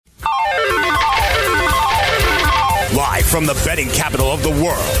from the betting capital of the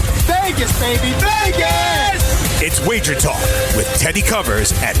world. Vegas, baby, Vegas! It's Wager Talk with Teddy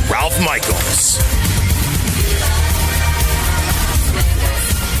Covers and Ralph Michaels.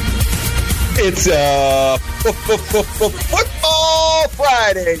 It's Football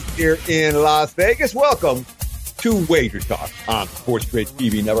Friday here in Las Vegas. Welcome to Wager Talk on Sports Grid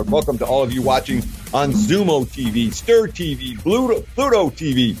TV Network. Welcome to all of you watching on Zumo TV, Stir TV, Pluto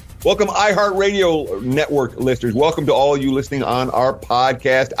TV. Welcome iHeartRadio Network listeners. Welcome to all of you listening on our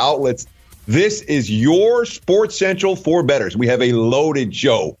podcast outlets. This is your Sports Central for bettors. We have a loaded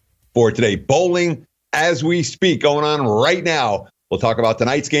show for today. Bowling as we speak, going on right now. We'll talk about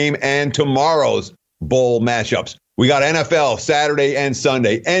tonight's game and tomorrow's bowl matchups. We got NFL Saturday and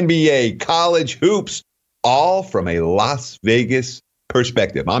Sunday, NBA, college hoops, all from a Las Vegas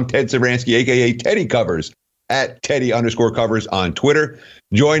perspective. I'm Ted Savransky, a.k.a. Teddy Covers, at Teddy_Covers on Twitter,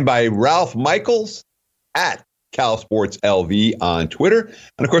 joined by Ralph Michaels at CalSportsLV on Twitter.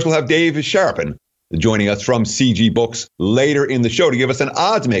 And, of course, we'll have Dave Sharpen joining us from CG Books later in the show to give us an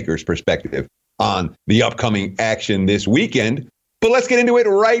odds maker's perspective on the upcoming action this weekend. But let's get into it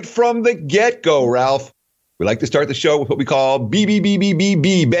right from the get-go, Ralph. We like to start the show with what we call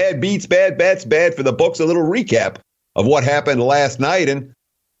BBBBBB, bad beats, bad bets, bad for the books. A little recap of what happened last night. And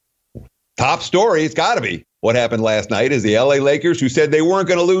top story, it's got to be what happened last night, is the LA Lakers, who said they weren't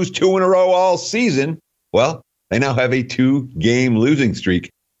going to lose 2 in a row all season. Well, they now have a 2-game losing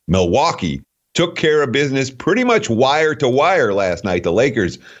streak. Milwaukee took care of business pretty much wire to wire last night. The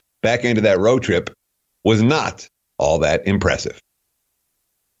Lakers, back into that road trip, was not all that impressive.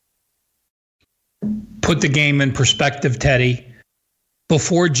 Put the game in perspective, Teddy.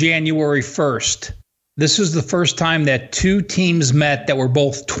 Before January 1st, this was the first time that 2 teams met that were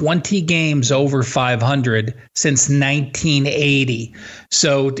both 20 games over 500 since 1980.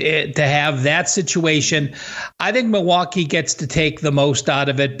 So to have that situation, I think Milwaukee gets to take the most out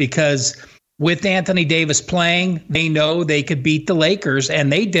of it because with Anthony Davis playing, they know they could beat the Lakers,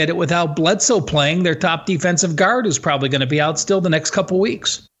 and they did it without Bledsoe playing, their top defensive guard, who's probably going to be out still the next couple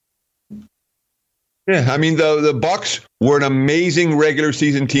weeks. Yeah, I mean, the Bucks were an amazing regular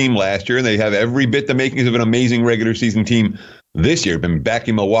season team last year, and they have every bit the makings of an amazing regular season team this year. Been back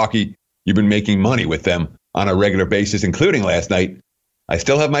in Milwaukee. You've been making money with them on a regular basis, including last night. I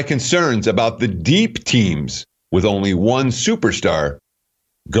still have my concerns about the deep teams with only one superstar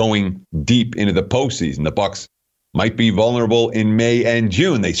going deep into the postseason. The Bucks might be vulnerable in May and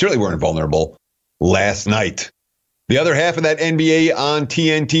June. They certainly weren't vulnerable last night. The other half of that NBA on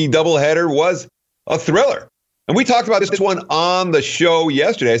TNT doubleheader was a thriller. And we talked about this one on the show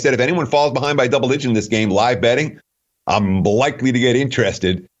yesterday. I said, if anyone falls behind by double digits in this game, live betting, I'm likely to get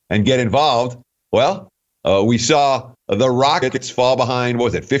interested and get involved. Well, we saw the Rockets fall behind,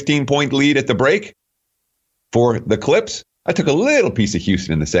 15-point lead at the break for the Clips. I took a little piece of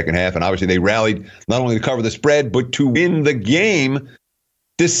Houston in the second half, and obviously they rallied not only to cover the spread, but to win the game.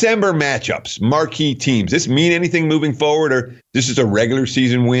 December matchups, marquee teams. Does this mean anything moving forward, or this is a regular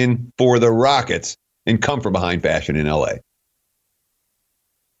season win for the Rockets in come from behind fashion in LA?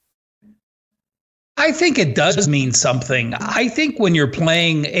 I think it does mean something. I think when you're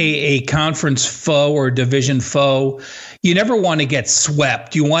playing a conference foe or division foe, you never want to get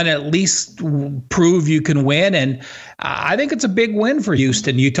swept. You want to at least prove you can win. And I think it's a big win for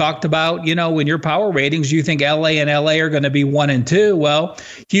Houston. You talked about, in your power ratings, you think LA and LA are going to be 1 and 2. Well,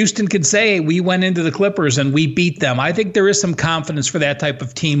 Houston can say we went into the Clippers and we beat them. I think there is some confidence for that type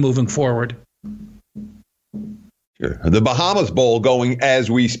of team moving forward. The Bahamas Bowl going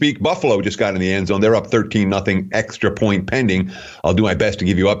as we speak. Buffalo just got in the end zone. They're up 13-0, extra point pending. I'll do my best to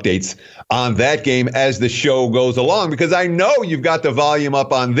give you updates on that game as the show goes along, because I know you've got the volume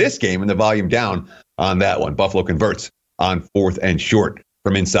up on this game and the volume down on that one. Buffalo converts on 4th and short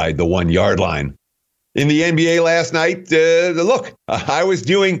from inside the 1-yard line. In the NBA last night, look, I was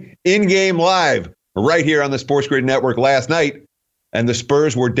doing in-game live right here on the Sports Grid Network last night. And the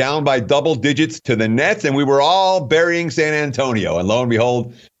Spurs were down by double digits to the Nets, and we were all burying San Antonio. And lo and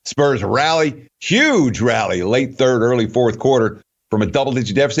behold, Spurs rally, huge rally, late third, early fourth quarter, from a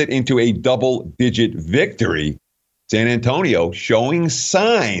double-digit deficit into a double-digit victory. San Antonio showing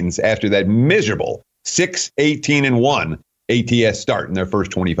signs after that miserable 6-18-1 ATS start in their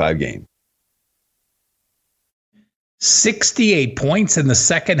first 25 games. 68 points in the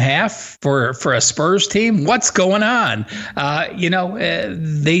second half for a Spurs team. What's going on?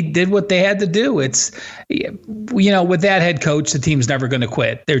 They did what they had to do. It's, with that head coach, the team's never going to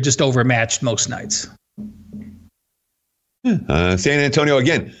quit. They're just overmatched most nights. San Antonio,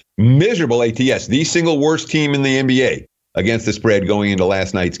 again, miserable ATS, the single worst team in the NBA against the spread going into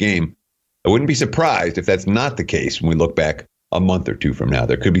last night's game. I wouldn't be surprised if that's not the case when we look back a month or two from now.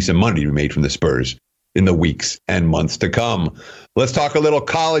 There could be some money to be made from the Spurs in the weeks and months to come. Let's talk a little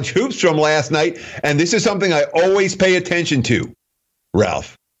college hoops from last night. And this is something I always pay attention to,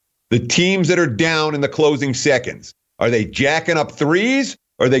 Ralph. The teams that are down in the closing seconds, are they jacking up threes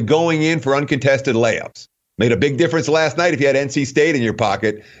or are they going in for uncontested layups? Made a big difference last night if you had NC State in your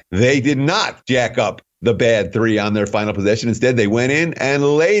pocket. They did not jack up the bad three on their final possession. Instead, they went in and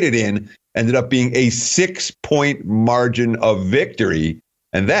laid it in. Ended up being a 6-point margin of victory.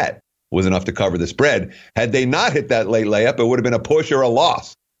 And that was enough to cover the spread. Had they not hit that late layup, it would have been a push or a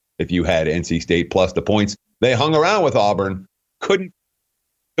loss if you had NC State plus the points. They hung around with Auburn, couldn't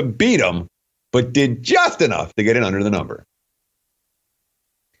beat them, but did just enough to get it under the number.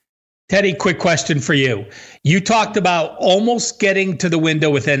 Teddy, quick question for you. You talked about almost getting to the window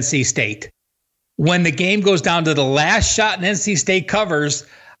with NC State. When the game goes down to the last shot and NC State covers,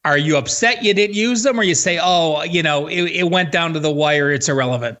 are you upset you didn't use them, or you say, oh, it went down to the wire, it's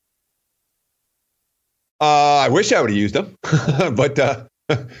irrelevant? I wish I would have used them, but,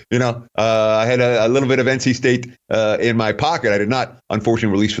 I had a little bit of NC State in my pocket. I did not,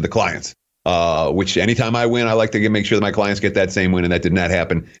 unfortunately, release for the clients, which anytime I win, I like to make sure that my clients get that same win, and that did not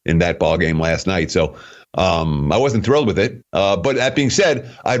happen in that ball game last night. So I wasn't thrilled with it. But that being said,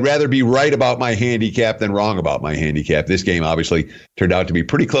 I'd rather be right about my handicap than wrong about my handicap. This game obviously turned out to be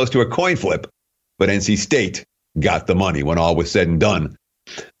pretty close to a coin flip, but NC State got the money when all was said and done.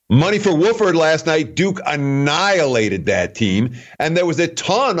 Money for Wofford last night. Duke annihilated that team. And there was a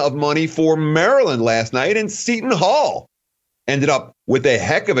ton of money for Maryland last night, and Seton Hall ended up with a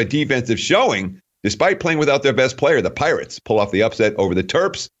heck of a defensive showing. Despite playing without their best player, the Pirates pull off the upset over the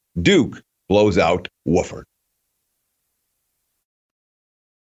Terps. Duke blows out Wofford.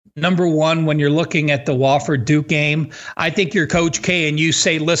 Number one, when you're looking at the Wofford-Duke game, I think you're Coach K and you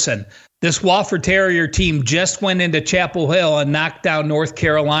say, listen, this Wofford Terrier team just went into Chapel Hill and knocked down North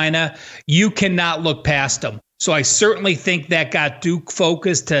Carolina. You cannot look past them. So I certainly think that got Duke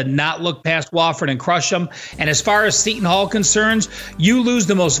focused to not look past Wofford and crush them. And as far as Seton Hall concerns, you lose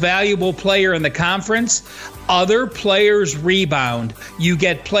the most valuable player in the conference. Other players rebound. You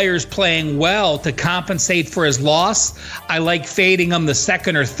get players playing well to compensate for his loss. I like fading them the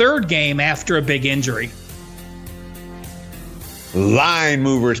second or third game after a big injury. Line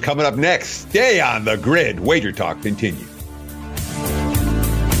movers coming up next. Stay on the grid. Wager Talk continues.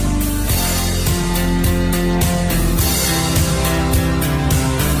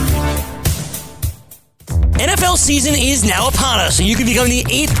 NFL season is now upon us, and you can become the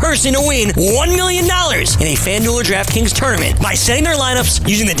 8th person to win $1 million in a FanDuel or DraftKings tournament by setting their lineups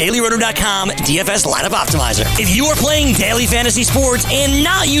using the DailyRoto.com DFS lineup optimizer. If you are playing daily fantasy sports and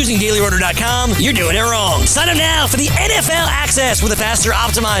not using DailyRoto.com, you're doing it wrong. Sign up now for the NFL access with a faster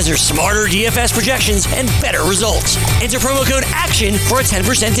optimizer, smarter DFS projections, and better results. Enter promo code ACTION for a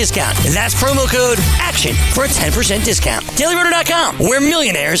 10% discount. That's promo code ACTION for a 10% discount. DailyRoto.com, where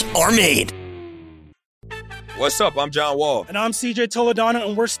millionaires are made. What's up? I'm John Wall. And I'm CJ Toledano,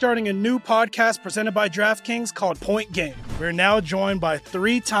 and we're starting a new podcast presented by DraftKings called Point Game. We're now joined by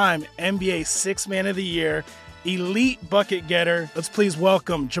 3-time NBA Sixth Man of the Year, elite bucket getter. Let's please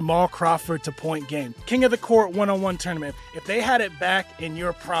welcome Jamal Crawford to Point Game. King of the Court one-on-one tournament. If they had it back in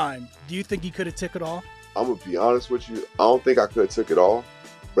your prime, do you think you could have took it all? I'm going to be honest with you. I don't think I could have took it all,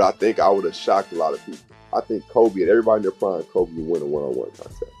 but I think I would have shocked a lot of people. I think Kobe and everybody in their prime, Kobe would win a one-on-one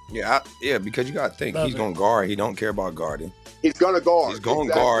contest. Yeah, because you got to think, he's going to guard. He don't care about guarding. He's going to guard. He's going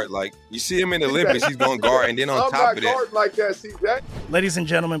to guard. Like, you see him in the Olympics, he's going to guard. And then on top of that. I'm not guarding like that, CJ. Ladies and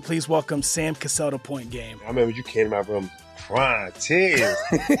gentlemen, please welcome Sam Cassell to Point Game. I remember you came out from prime 10.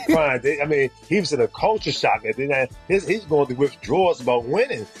 I mean, he was in a culture shock. And then he's going through withdrawals about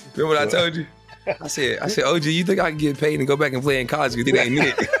winning. Remember what I told you? I said, OG, you think I can get paid and go back and play in college because it ain't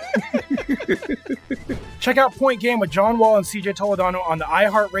it? Check out Point Game with John Wall and CJ Toledano on the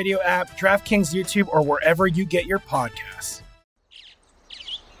iHeartRadio app, DraftKings YouTube, or wherever you get your podcasts.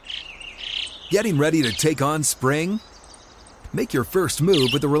 Getting ready to take on spring? Make your first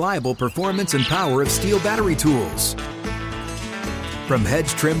move with the reliable performance and power of Steel battery tools. From hedge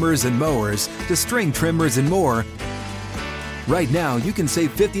trimmers and mowers to string trimmers and more, right now you can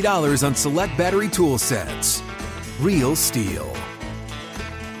save $50 on select battery tool sets. Real Steel.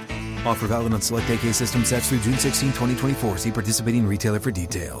 Offer valid on select AK system sets through June 16, 2024. See participating retailer for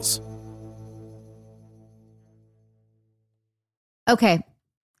details. Okay.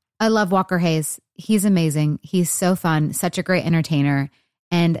 I love Walker Hayes. He's amazing. He's so fun, such a great entertainer.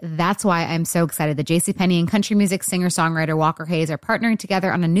 And that's why I'm so excited that JCPenney and country music singer-songwriter Walker Hayes are partnering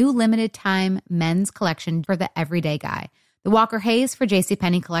together on a new limited time men's collection for the everyday guy. The Walker Hayes for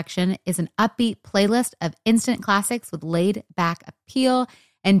JCPenney collection is an upbeat playlist of instant classics with laid-back appeal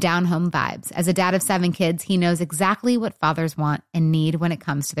and down-home vibes. As a dad of 7 kids, he knows exactly what fathers want and need when it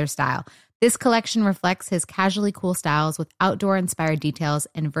comes to their style. This collection reflects his casually cool styles with outdoor-inspired details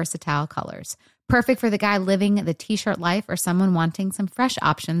and versatile colors. Perfect for the guy living the t-shirt life or someone wanting some fresh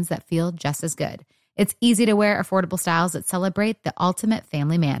options that feel just as good. It's easy to wear, affordable styles that celebrate the ultimate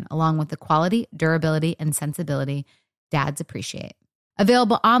family man, along with the quality, durability, and sensibility dads appreciate.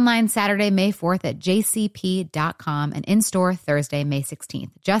 Available online Saturday, May 4th at jcp.com and in-store Thursday, May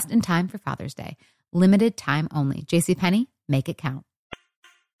 16th, just in time for Father's Day. Limited time only. JCPenney, make it count.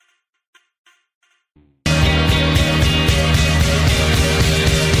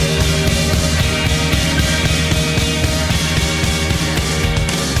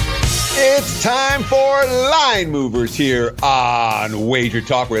 It's time for Line Movers here on Wager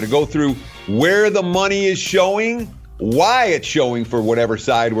Talk. We're going to go through where the money is showing, why it's showing for whatever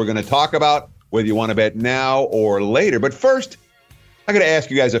side we're going to talk about, whether you want to bet now or later. But first, I got to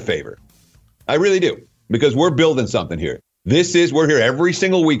ask you guys a favor. I really do, because we're building something here. We're here every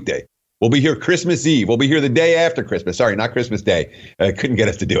single weekday. We'll be here Christmas Eve. We'll be here the day after Christmas. Sorry, not Christmas Day. Couldn't get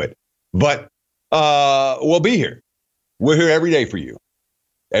us to do it. But we'll be here. We're here every day for you,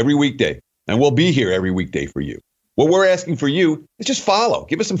 every weekday. And we'll be here every weekday for you. What we're asking for you is just follow.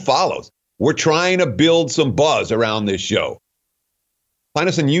 Give us some follows. We're trying to build some buzz around this show. Find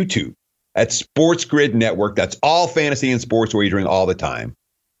us on YouTube at Sports Grid Network. That's all fantasy and sports wagering all the time.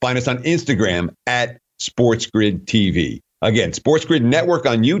 Find us on Instagram at Sports Grid TV. Again, Sports Grid Network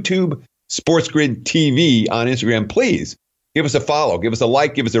on YouTube, Sports Grid TV on Instagram. Please give us a follow, give us a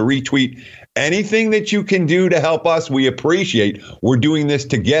like, give us a retweet. Anything that you can do to help us, we appreciate. We're doing this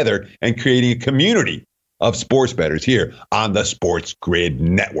together and creating a community of sports bettors here on the Sports Grid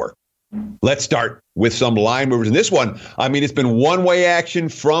Network. Let's start with some line movers. And this one, it's been one-way action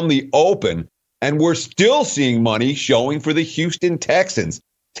from the open, and we're still seeing money showing for the Houston Texans.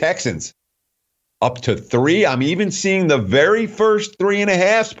 Texans up to 3. I'm even seeing the very first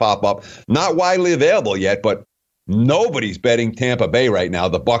 3.5s pop up. Not widely available yet, but nobody's betting Tampa Bay right now.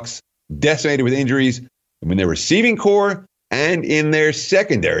 The Bucs decimated with injuries in their receiving core and in their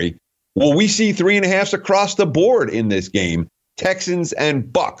secondary. Will we see 3.5s across the board in this game? Texans and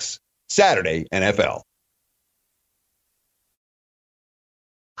Bucs. Saturday, NFL.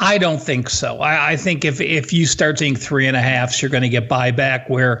 I don't think so. I think if you start seeing 3.5s, you're going to get buyback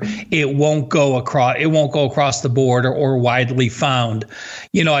where it won't go across the board or widely found.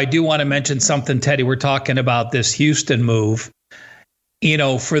 I do want to mention something, Teddy. We're talking about this Houston move.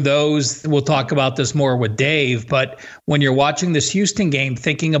 For those, we'll talk about this more with Dave, but when you're watching this Houston game,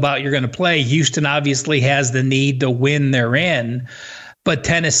 thinking about you're going to play, Houston obviously has the need to win they're in. But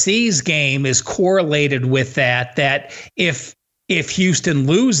Tennessee's game is correlated with that if Houston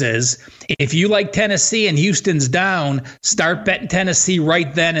loses, if you like Tennessee and Houston's down, start betting Tennessee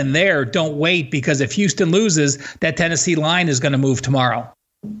right then and there. Don't wait, because if Houston loses, that Tennessee line is going to move tomorrow.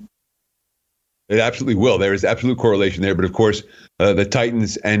 It absolutely will. There is absolute correlation there. But of course, the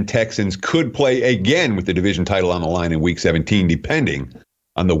Titans and Texans could play again with the division title on the line in Week 17, depending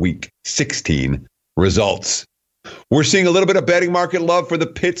on the Week 16 results. We're seeing a little bit of betting market love for the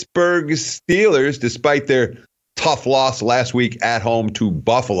Pittsburgh Steelers, despite their tough loss last week at home to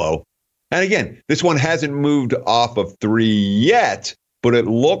Buffalo. And again, this one hasn't moved off of 3 yet, but it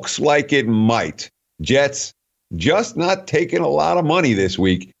looks like it might. Jets just not taking a lot of money this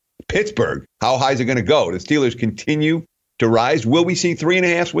week. Pittsburgh, how high is it going to go? The Steelers continue to rise. Will we see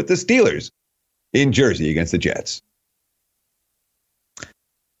 3.5s with the Steelers in Jersey against the Jets?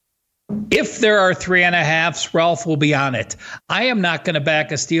 If there are 3.5s, Ralph will be on it. I am not going to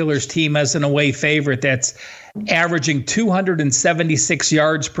back a Steelers team as an away favorite that's averaging 276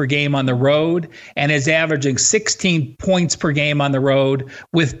 yards per game on the road and is averaging 16 points per game on the road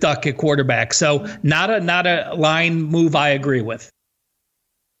with Duck at quarterback. So not a line move I agree with.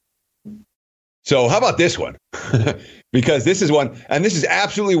 So how about this one? Because this is one, and this is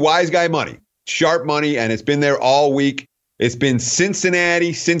absolutely wise guy money, sharp money, and it's been there all week. It's been Cincinnati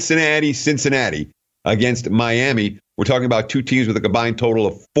against Miami. We're talking about two teams with a combined total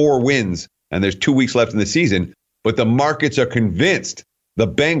of 4 wins, and there's 2 weeks left in the season. But the markets are convinced the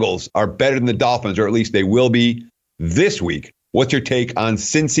Bengals are better than the Dolphins, or at least they will be this week. What's your take on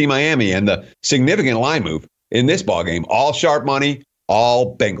Cincy Miami and the significant line move in this ballgame? All sharp money,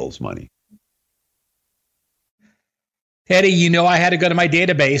 all Bengals money. Eddie, I had to go to my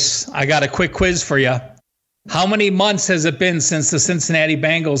database. I got a quick quiz for you. How many months has it been since the Cincinnati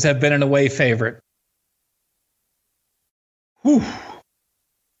Bengals have been an away favorite? I'll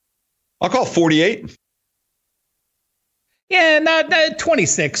call 48. Yeah, not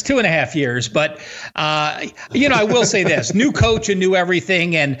 26, 2.5 years. But, I will say this, new coach and new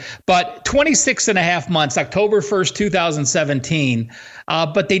everything. But 26.5 months, October 1st, 2017.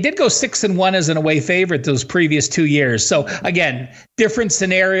 But they did go 6-1 as an away favorite those previous 2 years. So, again, different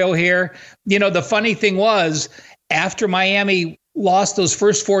scenario here. The funny thing was, after Miami lost those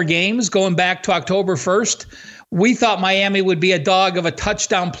first 4 games going back to October 1st, we thought Miami would be a dog of a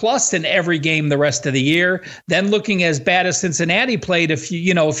touchdown plus in every game the rest of the year. Then looking as bad as Cincinnati played a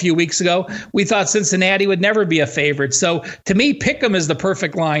few weeks ago, we thought Cincinnati would never be a favorite. So to me, pick 'em is the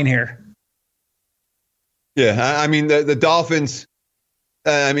perfect line here. Yeah, I mean, the Dolphins,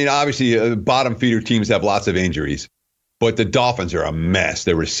 obviously bottom feeder teams have lots of injuries, but the Dolphins are a mess.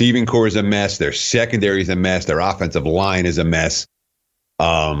 Their receiving core is a mess. Their secondary is a mess. Their offensive line is a mess.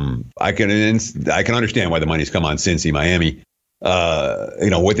 I can understand why the money's come on Cincy, Miami.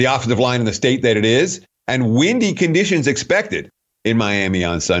 With the offensive line in the state that it is, and windy conditions expected in Miami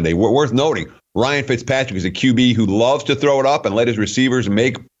on Sunday. Worth noting, Ryan Fitzpatrick is a QB who loves to throw it up and let his receivers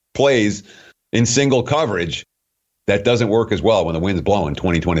make plays in single coverage. That doesn't work as well when the wind's blowing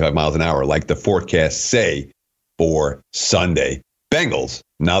 20, 25 miles an hour, like the forecasts say for Sunday. Bengals,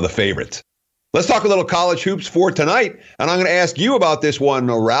 now the favorites. Let's talk a little college hoops for tonight. And I'm going to ask you about this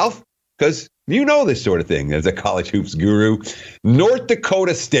one, Ralph, because you know this sort of thing as a college hoops guru. North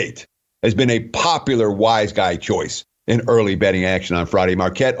Dakota State has been a popular wise guy choice in early betting action on Friday.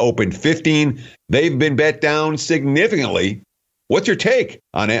 Marquette opened 15. They've been bet down significantly. What's your take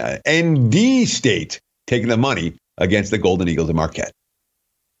on ND State taking the money against the Golden Eagles of Marquette?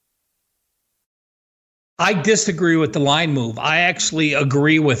 I disagree with the line move. I actually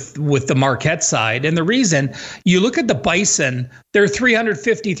agree with the Marquette side. And the reason, you look at the Bison, there are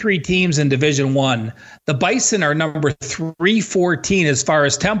 353 teams in Division I. The Bison are number 314 as far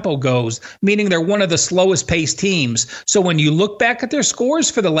as tempo goes, meaning they're one of the slowest paced teams. So when you look back at their scores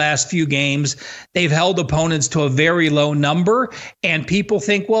for the last few games, they've held opponents to a very low number. And people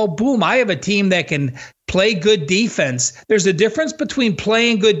think, well, boom, I have a team that can play good defense. There's a difference between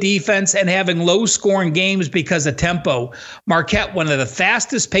playing good defense and having low-scoring games because of tempo. Marquette, one of the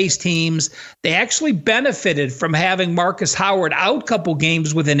fastest-paced teams, they actually benefited from having Marcus Howard out a couple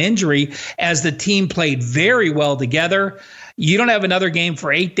games with an injury as the team played very well together. You don't have another game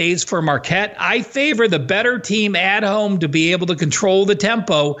for 8 days for Marquette. I favor the better team at home to be able to control the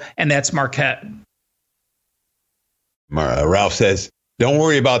tempo, and that's Marquette. Ralph says, don't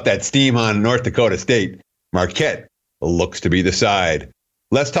worry about that steam on North Dakota State. Marquette looks to be the side.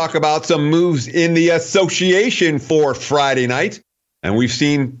 Let's talk about some moves in the association for Friday night. And we've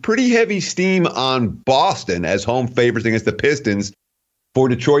seen pretty heavy steam on Boston as home favorites against the Pistons. For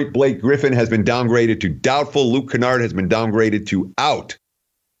Detroit, Blake Griffin has been downgraded to doubtful. Luke Kennard has been downgraded to out.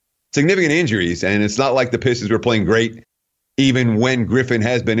 Significant injuries, and it's not like the Pistons were playing great even when Griffin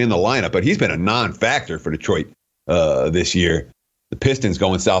has been in the lineup, but he's been a non-factor for Detroit this year. The Pistons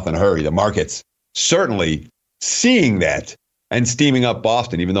going south in a hurry. The market's certainly seeing that and steaming up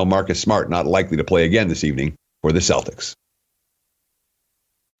Boston, even though Marcus Smart not likely to play again this evening for the Celtics.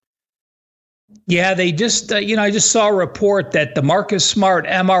 Yeah, they just, I just saw a report that the Marcus Smart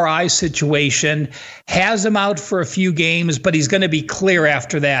MRI situation has him out for a few games, but he's going to be clear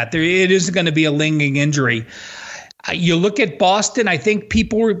after that. It isn't going to be a lingering injury. You look at Boston, I think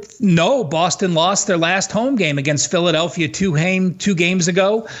people know Boston lost their last home game against Philadelphia two games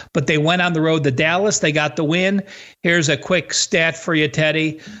ago, but they went on the road to Dallas. They got the win. Here's a quick stat for you,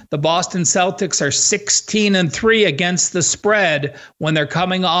 Teddy. The Boston Celtics are 16-3 against the spread when they're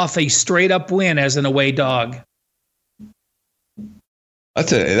coming off a straight-up win as an away dog.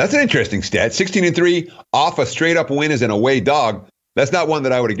 That's an interesting stat. 16-3 off a straight-up win as an away dog. That's not one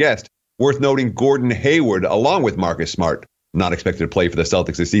that I would have guessed. Worth noting, Gordon Hayward, along with Marcus Smart, not expected to play for the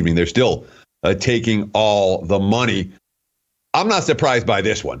Celtics this evening. They're still taking all the money. I'm not surprised by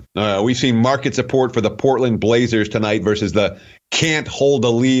this one. We've seen market support for the Portland Blazers tonight versus the can't hold a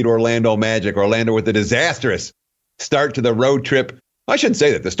lead Orlando Magic. Orlando with a disastrous start to the road trip. I shouldn't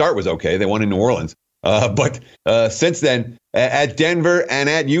say that. The start was okay. They won in New Orleans. But since then, at Denver and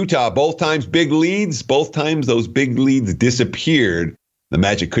at Utah, both times big leads. Both times those big leads disappeared. The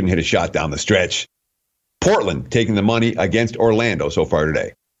Magic couldn't hit a shot down the stretch. Portland taking the money against Orlando so far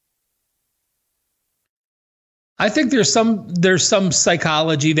today. I think there's some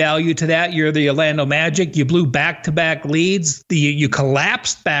psychology value to that. You're the Orlando Magic. You blew back-to-back leads. You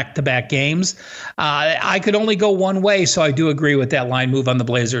collapsed back-to-back games. I could only go one way, so I do agree with that line move on the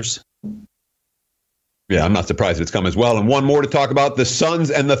Blazers. Yeah, I'm not surprised it's come as well. And one more to talk about, the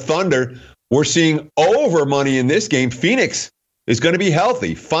Suns and the Thunder. We're seeing over money in this game. Phoenix is going to be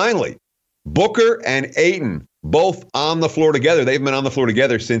healthy, finally. Booker and Ayton both on the floor together. They've been on the floor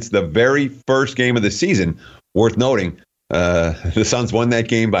together since the very first game of the season. Worth noting, the Suns won that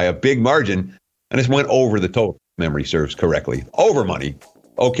game by a big margin and just went over the total, if memory serves correctly. Over money,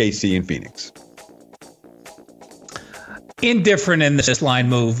 OKC and Phoenix. Indifferent in this line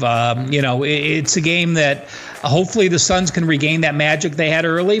move. It's a game that hopefully the Suns can regain that magic they had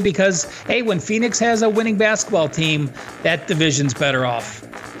early because, hey, when Phoenix has a winning basketball team, that division's better off.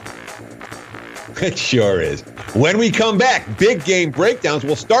 It sure is. When we come back, big game breakdowns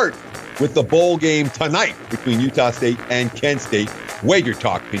will start with the bowl game tonight between Utah State and Kent State. Wager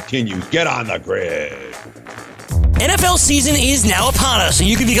Talk continues. Get on the grid. NFL season is now upon us, and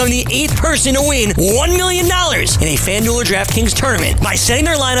you can become the 8th person to win $1 million in a FanDuel or DraftKings tournament by setting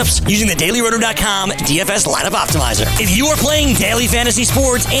their lineups using the DailyRoto.com DFS lineup optimizer. If you are playing daily fantasy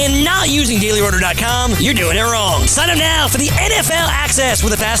sports and not using DailyRoto.com, you're doing it wrong. Sign up now for the NFL access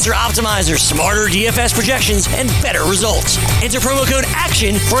with a faster optimizer, smarter DFS projections, and better results. Enter promo code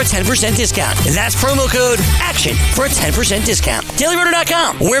ACTION for a 10% discount. That's promo code ACTION for a 10% discount.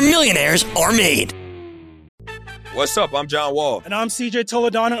 DailyRoto.com, where millionaires are made. What's up? I'm John Wall. And I'm CJ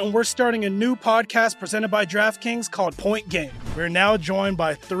Toledano, and we're starting a new podcast presented by DraftKings called Point Game. We're now joined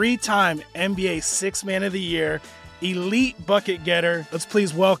by 3-time NBA Sixth Man of the Year, elite bucket getter. Let's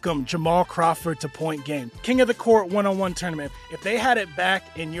please welcome Jamal Crawford to Point Game. King of the Court one-on-one tournament. If they had it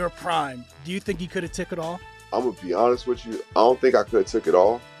back in your prime, do you think you could have took it all? I'm going to be honest with you. I don't think I could have took it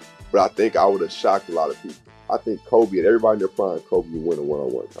all, but I think I would have shocked a lot of people. I think Kobe and everybody in their prime, Kobe would win a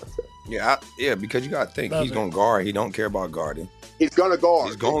one-on-one contest. Yeah, because you got to think. He's going to guard. He don't care about guarding. He's going to guard.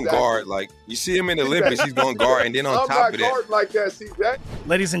 He's going to guard. Like, you see him in the Olympics, he's going to guard. And then on top of that. I'm not guarding like that, CJ.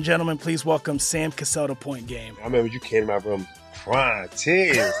 Ladies and gentlemen, please welcome Sam Cassell to Point Game. I remember you came to my room crying,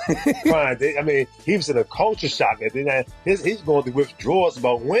 tears. Crying. I mean, he was in a culture shock. And then he's going through withdrawals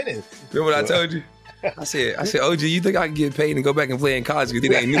about winning. Remember what I told you? I said, OG, you think I can get paid and go back and play in college because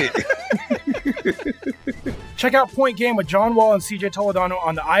it ain't it? Check out Point Game with John Wall and CJ Toledano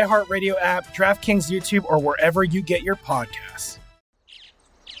on the iHeartRadio app, DraftKings YouTube, or wherever you get your podcasts.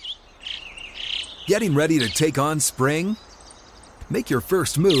 Getting ready to take on spring? Make your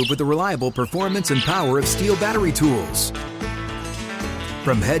first move with the reliable performance and power of Steel battery tools.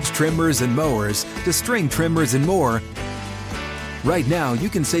 From hedge trimmers and mowers to string trimmers and more, right now you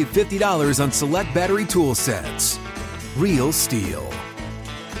can save $50 on select battery tool sets. Real Steel.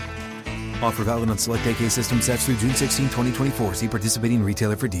 Offer valid on select AK system sets through June 16, 2024. See participating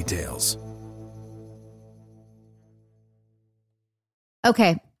retailer for details.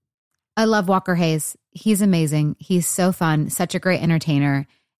 Okay. I love Walker Hayes. He's amazing. He's so fun, such a great entertainer.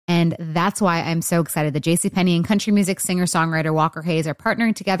 And that's why I'm so excited that JCPenney and country music singer-songwriter Walker Hayes are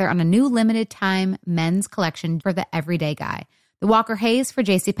partnering together on a new limited-time men's collection for the everyday guy. The Walker Hayes for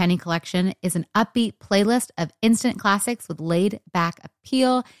JCPenney collection is an upbeat playlist of instant classics with laid-back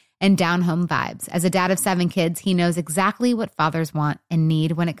appeal and down-home vibes. As a dad of 7 kids, he knows exactly what fathers want and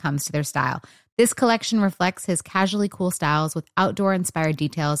need when it comes to their style. This collection reflects his casually cool styles with outdoor-inspired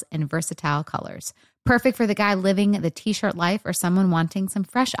details and versatile colors. Perfect for the guy living the t-shirt life or someone wanting some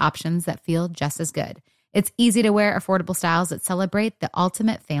fresh options that feel just as good. It's easy to wear, affordable styles that celebrate the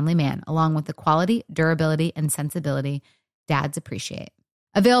ultimate family man, along with the quality, durability, and sensibility dads appreciate.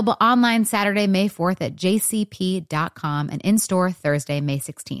 Available online Saturday, May 4th at jcp.com and in-store Thursday, May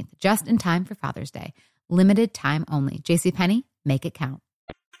 16th, just in time for Father's Day. Limited time only. JCPenney, make it count.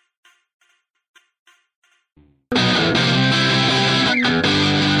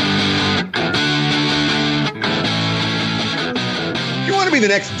 You want to be the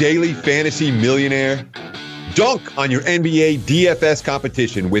next daily fantasy millionaire? Dunk on your NBA DFS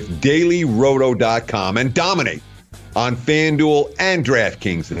competition with DailyRoto.com and dominate on FanDuel and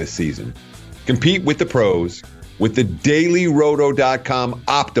DraftKings this season. Compete with the pros with the DailyRoto.com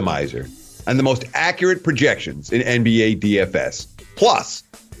optimizer and the most accurate projections in NBA DFS. Plus,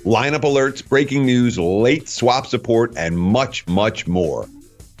 lineup alerts, breaking news, late swap support, and much, much more.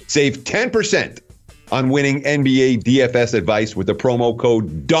 Save 10% on winning NBA DFS advice with the promo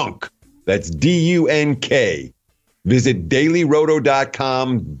code DUNK. That's DUNK. Visit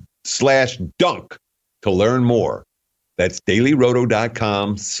dailyroto.com/dunk to learn more. That's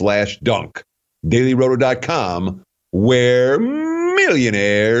dailyroto.com/dunk. dailyroto.com, where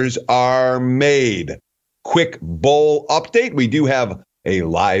millionaires are made. Quick bowl update. We do have a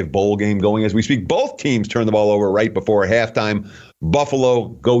live bowl game going as we speak. Both teams turn the ball over right before halftime. Buffalo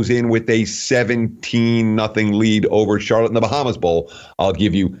goes in with a 17-0 lead over Charlotte in the Bahamas Bowl. I'll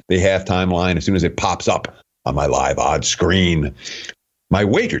give you the halftime line as soon as it pops up on my live odds screen. My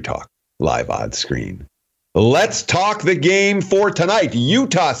Wager Talk live odds screen. Let's talk the game for tonight.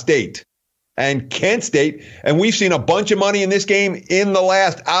 Utah State and Kent State. And we've seen a bunch of money in this game in the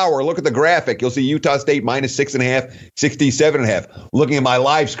last hour. Look at the graphic. You'll see Utah State minus 6.5, 67.5. Looking at my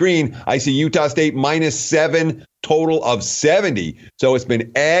live screen, I see Utah State minus 7, total of 70. So it's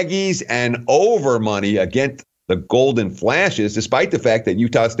been Aggies and over money against the Golden Flashes, despite the fact that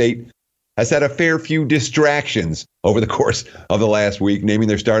Utah State has had a fair few distractions over the course of the last week, namely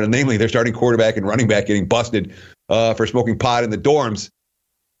their starting quarterback and running back getting busted for smoking pot in the dorms.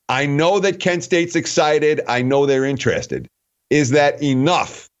 I know that Kent State's excited. I know they're interested. Is that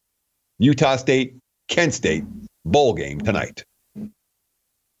enough? Utah State, Kent State, bowl game tonight.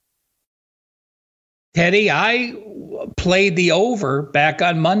 Teddy, I played the over back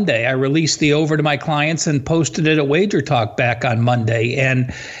on Monday. I released the over to my clients and posted it at Wager Talk back on Monday.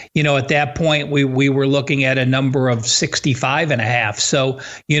 And, at that point, we were looking at a number of 65.5. So,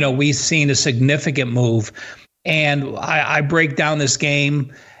 we've seen a significant move. And I break down this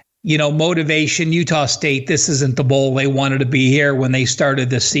game, motivation, Utah State, this isn't the bowl they wanted to be here when they started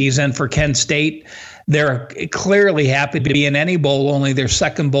this season. For Kent State, they're clearly happy to be in any bowl, only their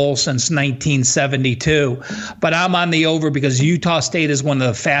second bowl since 1972. But I'm on the over because Utah State is one of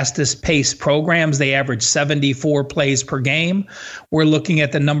the fastest paced programs. They average 74 plays per game. We're looking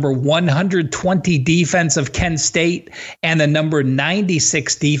at the number 120 defense of Kent State and the number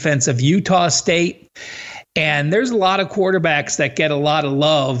 96 defense of Utah State. And there's a lot of quarterbacks that get a lot of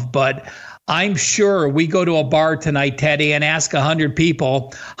love, but I'm sure we go to a bar tonight, Teddy, and ask 100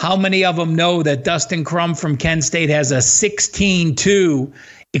 people, how many of them know that Dustin Crum from Kent State has an 18-2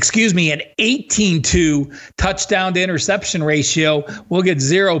 touchdown to interception ratio? We'll get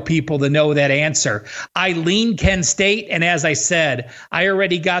 0 people to know that answer. I lean Kent State, and as I said, I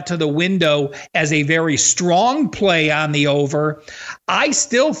already got to the window as a very strong play on the over. I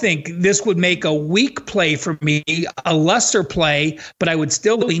still think this would make a weak play for me, a lesser play, but I would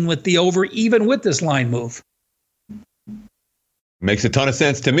still lean with the over even with this line move. Makes a ton of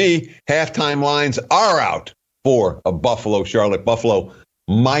sense to me. Halftime lines are out for a Buffalo-Charlotte. Buffalo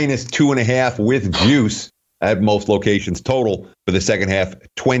minus 2.5 with juice at most locations. Total for the second half,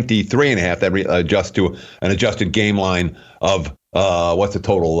 23.5. That adjusts to an adjusted game line of what's the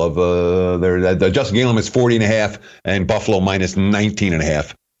total of the adjusted game line is 40.5, and Buffalo minus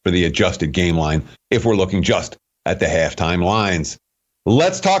 19.5 for the adjusted game line if we're looking just at the halftime lines.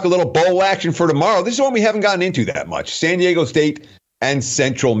 Let's talk a little bowl action for tomorrow. This is one we haven't gotten into that much. San Diego State and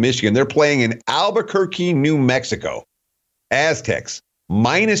Central Michigan. They're playing in Albuquerque, New Mexico. Aztecs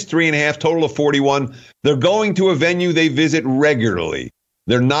minus 3.5, total of 41. They're going to a venue they visit regularly.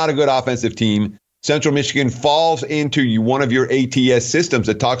 They're not a good offensive team. Central Michigan falls into one of your ATS systems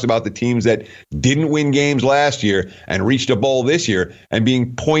that talks about the teams that didn't win games last year and reached a bowl this year and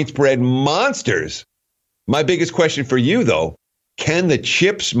being point spread monsters. My biggest question for you, though, can the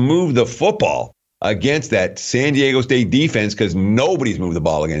Chips move the football against that San Diego State defense? Because nobody's moved the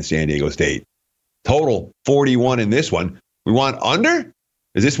ball against San Diego State. Total 41 in this one. We want under?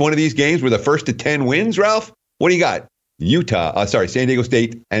 Is this one of these games where the first to 10 wins, Ralph? What do you got? San Diego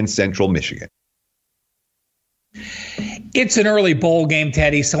State and Central Michigan. It's an early bowl game,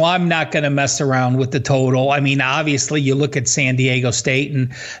 Teddy, so I'm not going to mess around with the total. I mean, obviously, you look at San Diego State,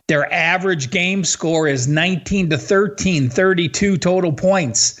 and their average game score is 19-13, 32 total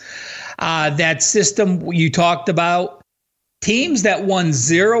points. That system you talked about, teams that won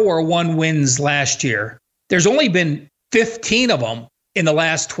 0 or 1 wins last year, there's only been 15 of them in the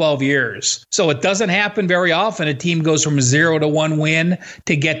last 12 years. So it doesn't happen very often. A team goes from 0 to 1 win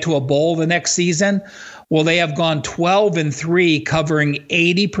to get to a bowl the next season. Well, they have gone 12-3, covering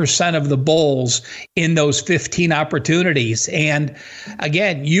 80% of the bowls in those 15 opportunities. And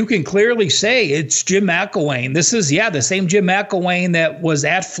again, you can clearly say it's Jim McElwain. This is, the same Jim McElwain that was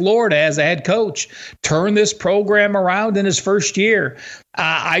at Florida as a head coach, turned this program around in his first year.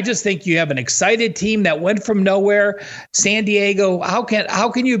 I just think you have an excited team that went from nowhere. San Diego, how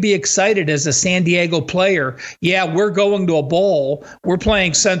can you be excited as a San Diego player? Yeah, we're going to a bowl. We're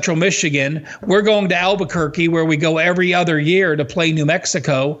playing Central Michigan. We're going to Albuquerque, where we go every other year to play New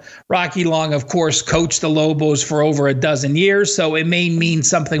Mexico. Rocky Long, of course, coached the Lobos for over a dozen years, so it may mean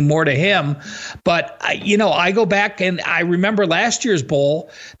something more to him. But, I go back and I remember last year's bowl.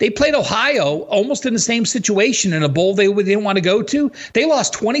 They played Ohio almost in the same situation in a bowl they didn't want to go to. They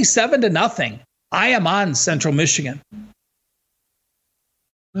lost 27-0. I am on Central Michigan.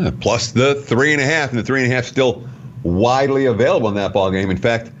 Plus the 3.5, and the 3.5 still widely available in that ball game. In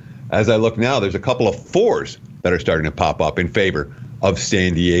fact, as I look now, there's a couple of 4s that are starting to pop up in favor of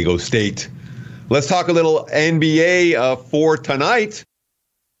San Diego State. Let's talk a little NBA for tonight.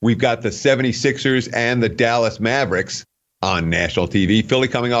 We've got the 76ers and the Dallas Mavericks. on national TV. Philly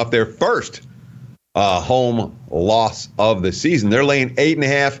coming off their first home loss of the season. They're laying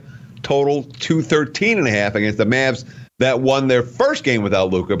 8.5, total 213.5 against the Mavs that won their first game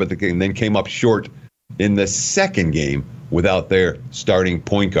without Luka, but then came up short in the second game without their starting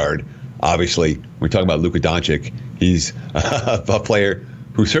point guard. Obviously, when we're talking about Luka Doncic, he's a player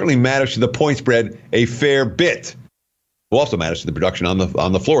who certainly matters to the point spread a fair bit, who also matters to the production on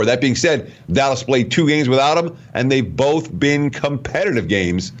the floor. That being said, Dallas played 2 games without him, and they've both been competitive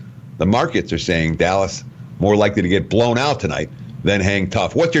games. The markets are saying Dallas more likely to get blown out tonight than hang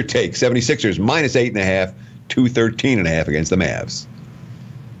tough. What's your take? 76ers minus 8.5, 213.5 against the Mavs.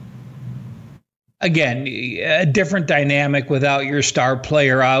 Again, a different dynamic without your star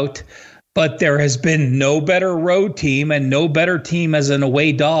player out. But there has been no better road team and no better team as an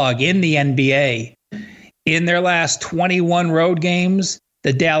away dog in the NBA. In their last 21 road games,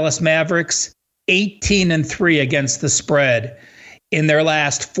 the Dallas Mavericks 18-3 against the spread. In their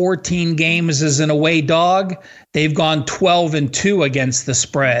last 14 games as an away dog, they've gone 12-2 against the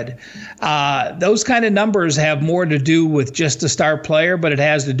spread. Those kind of numbers have more to do with just a star player, but it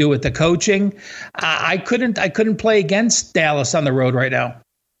has to do with the coaching. I couldn't play against Dallas on the road right now.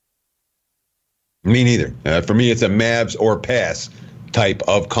 Me neither. For me, it's a Mavs or pass type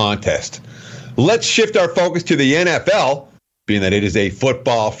of contest. Let's shift our focus to the NFL, being that it is a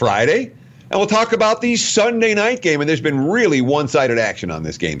football Friday, and we'll talk about the Sunday night game, and there's been really one-sided action on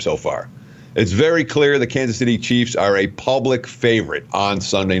this game so far. It's very clear the Kansas City Chiefs are a public favorite on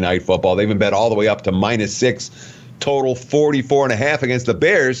Sunday Night Football. They've been bet all the way up to -6, total 44.5 against the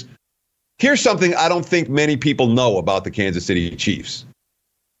Bears. Here's something I don't think many people know about the Kansas City Chiefs.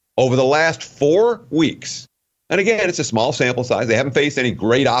 Over the last 4 weeks, and again, it's a small sample size. They haven't faced any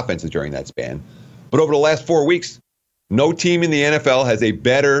great offenses during that span. But over the last 4 weeks, no team in the NFL has a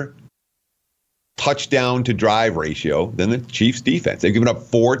better touchdown to drive ratio than the Chiefs defense. They've given up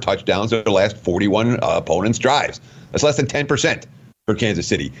 4 touchdowns in their last 41 opponents' drives. That's less than 10% for Kansas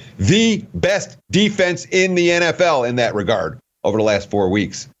City. The best defense in the NFL in that regard over the last 4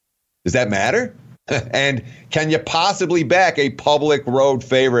 weeks. Does that matter? And can you possibly back a public road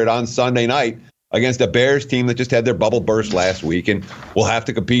favorite on Sunday night against a Bears team that just had their bubble burst last week and will have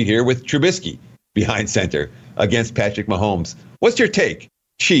to compete here with Trubisky behind center against Patrick Mahomes? What's your take?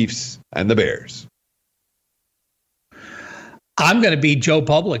 Chiefs and the Bears. I'm going to be Joe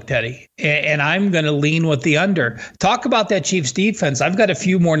Public, Teddy, and I'm going to lean with the under. Talk about that Chiefs defense. I've got a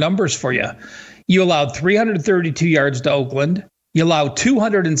few more numbers for you. You allowed 332 yards to Oakland. You allowed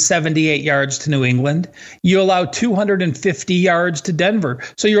 278 yards to New England. You allowed 250 yards to Denver.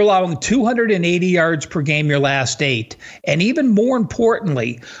 So you're allowing 280 yards per game your last 8. And even more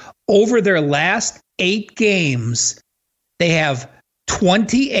importantly, over their last 8 games, they have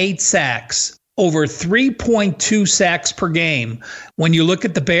 28 sacks, over 3.2 sacks per game. When you look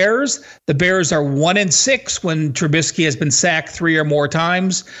at the Bears are 1-6 when Trubisky has been sacked 3 or more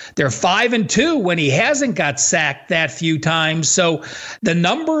times. They're 5-2 when he hasn't got sacked that few times. So the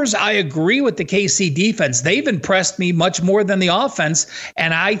numbers, I agree with the KC defense. They've impressed me much more than the offense,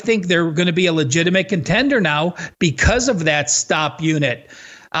 and I think they're going to be a legitimate contender now because of that stop unit.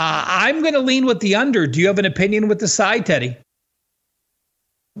 I'm going to lean with the under. Do you have an opinion with the side, Teddy?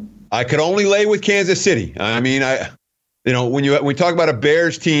 I could only lay with Kansas City. I mean, when we talk about a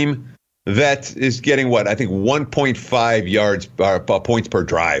Bears team that is getting I think 1.5 yards points per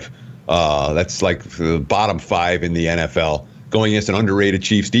drive. That's like the bottom 5 in the NFL going against an underrated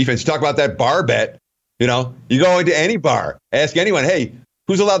Chiefs defense. Talk about that bar bet. You go into any bar, ask anyone, hey,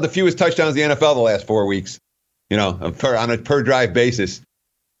 who's allowed the fewest touchdowns in the NFL the last 4 weeks? On a per drive basis,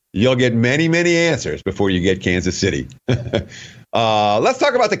 you'll get many, many answers before you get Kansas City. Let's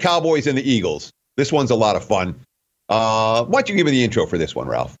talk about the Cowboys and the Eagles. This one's a lot of fun. Why don't you give me the intro for this one,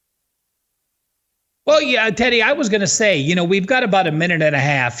 Ralph? Well, yeah, Teddy, I was going to say, we've got about a minute and a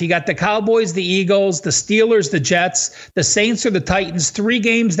half. You got the Cowboys, the Eagles, the Steelers, the Jets, the Saints or the Titans, 3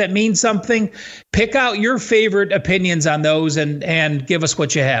 games that mean something. Pick out your favorite opinions on those and give us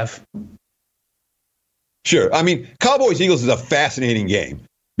what you have. Sure. I mean, Cowboys-Eagles is a fascinating game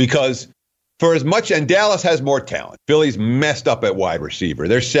because for as much, and Dallas has more talent. Philly's messed up at wide receiver.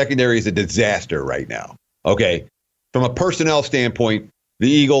 Their secondary is a disaster right now. Okay. From a personnel standpoint, the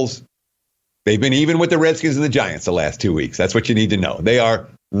Eagles, they've been even with the Redskins and the Giants the last 2 weeks. That's what you need to know. They are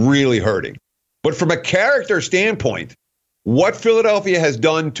really hurting. But from a character standpoint, what Philadelphia has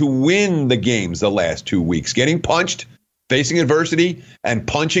done to win the games the last 2 weeks, getting punched, facing adversity, and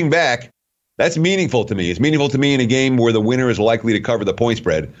punching back, that's meaningful to me. It's meaningful to me in a game where the winner is likely to cover the point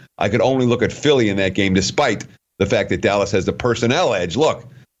spread. I could only look at Philly in that game, despite the fact that Dallas has the personnel edge. Look,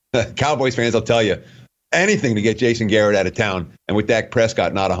 Cowboys fans, I'll tell you, anything to get Jason Garrett out of town. And with Dak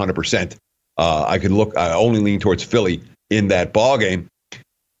Prescott not 100%, I only lean towards Philly in that ball game.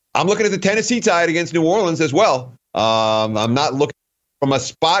 I'm looking at the Tennessee Tide against New Orleans as well. I'm not looking from a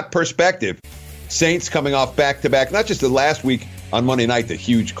spot perspective. Saints coming off back-to-back, not just the last week on Monday night, the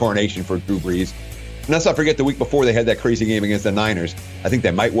huge coronation for Drew Brees. And let's not forget the week before they had that crazy game against the Niners. I think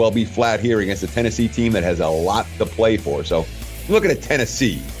they might well be flat here against a Tennessee team that has a lot to play for. So I'm looking at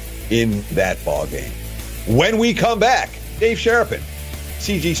Tennessee in that ball game. When we come back, Dave Sharapan,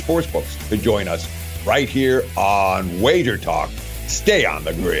 CG Sportsbooks, to join us right here on Wager Talk. Stay on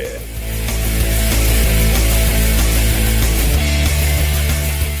the grid.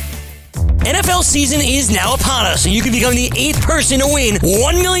 NFL season is now upon us, and you can become the 8th person to win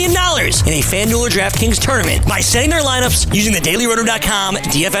 $1 million in a FanDuel or DraftKings tournament by setting their lineups using the DailyRoto.com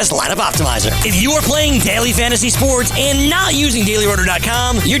DFS lineup optimizer. If you are playing daily fantasy sports and not using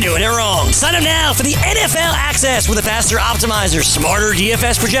DailyRoto.com, you're doing it wrong. Sign up now for the NFL access with a faster optimizer, smarter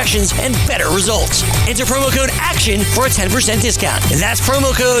DFS projections, and better results. Enter promo code ACTION for a 10% discount. That's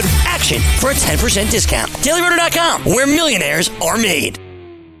promo code ACTION for a 10% discount. DailyRoto.com, where millionaires are made.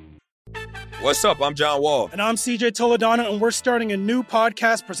 What's up? I'm John Wall. And I'm CJ Toledano, and we're starting a new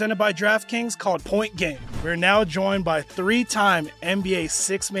podcast presented by DraftKings called Point Game. We're now joined by 3-time NBA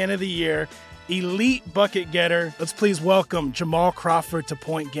Sixth Man of the Year, elite bucket getter. Let's please welcome Jamal Crawford to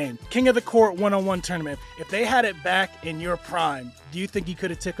Point Game. King of the Court one-on-one tournament. If they had it back in your prime, do you think you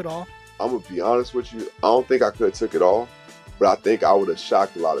could have took it all? I'm going to be honest with you. I don't think I could have took it all, but I think I would have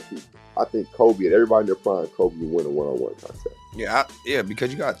shocked a lot of people. I think Kobe and everybody in their prime, Kobe would win a one-on-one contest. Yeah, because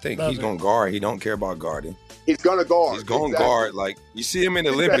you got to think, he's going to guard. He don't care about guarding. He's going to guard. He's going to guard. Like, you see him in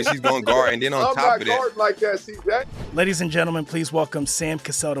the Olympics, he's going to guard. And then on top of that. Like that, see that? Ladies and gentlemen, please welcome Sam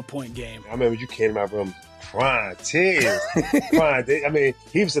Cassell to Point Game. I remember you came in my room crying, tears, crying. I mean,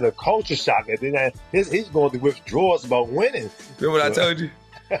 he was in a culture shock. And then he's going through withdrawals about winning. Remember what I told you?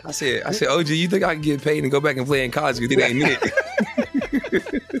 I said, OG, you think I can get paid and go back and play in college because it ain't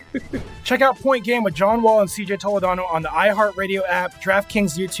it? Check out Point Game with John Wall and CJ Toledano on the iHeartRadio app,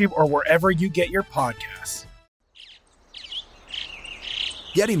 DraftKings YouTube, or wherever you get your podcasts.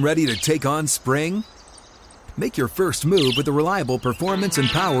 Getting ready to take on spring? Make your first move with the reliable performance and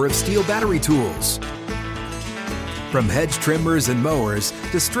power of Steel battery tools. From hedge trimmers and mowers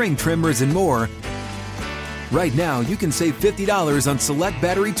to string trimmers and more, right now you can save $50 on select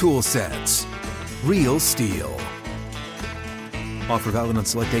battery tool sets. Real Steel. Offer valid on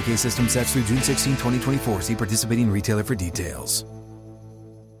select AK system sets through June 16, 2024. See participating retailer for details.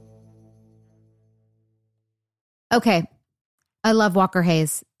 Okay. I love Walker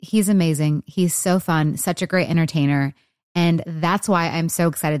Hayes. He's amazing. He's so fun, such a great entertainer. And that's why I'm so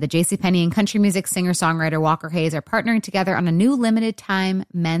excited that JCPenney and country music singer-songwriter Walker Hayes are partnering together on a new limited-time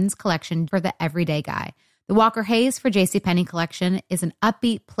men's collection for the everyday guy. The Walker Hayes for JCPenney collection is an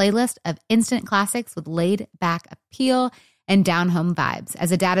upbeat playlist of instant classics with laid-back appeal and down-home vibes.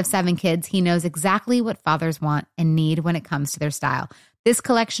 As a dad of 7 kids, he knows exactly what fathers want and need when it comes to their style. This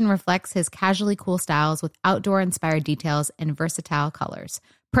collection reflects his casually cool styles with outdoor-inspired details and versatile colors.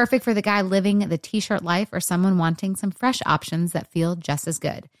 Perfect for the guy living the t-shirt life or someone wanting some fresh options that feel just as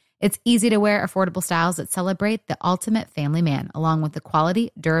good. It's easy to wear, affordable styles that celebrate the ultimate family man, along with the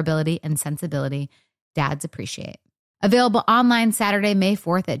quality, durability, and sensibility dads appreciate. Available online Saturday, May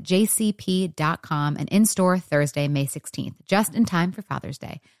 4th at jcp.com and in-store Thursday, May 16th, just in time for Father's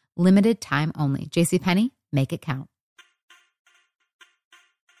Day. Limited time only. JCPenney, make it count.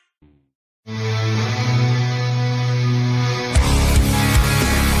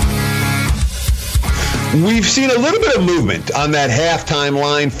 We've seen a little bit of movement on that halftime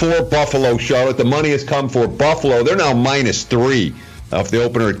line for Buffalo, Charlotte. The money has come for Buffalo. They're now -3 off the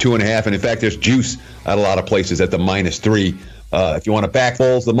opener at 2.5. And in fact, there's juice at a lot of places at the -3. If you want to back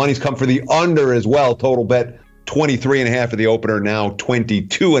Bulls, the money's come for the under as well. Total bet 23.5 for the opener, now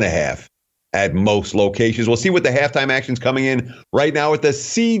 22.5 at most locations. We'll see what the halftime action's coming in right now at the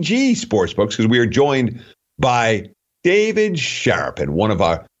CG Sportsbooks, because we are joined by David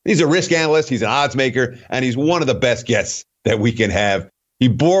Sharapan, he's a risk analyst, he's an odds maker, and he's one of the best guests that we can have. He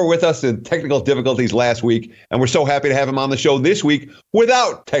bore with us in technical difficulties last week, and we're so happy to have him on the show this week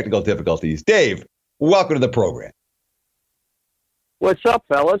without technical difficulties. Dave, welcome to the program. What's up,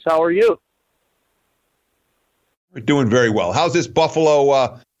 fellas? How are you? We're doing very well. How's this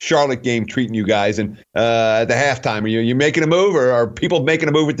Buffalo-Charlotte game treating you guys? And at the halftime, are you making a move, or are people making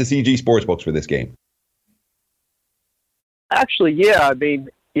a move at the CG Sportsbooks for this game? Actually, yeah. I mean,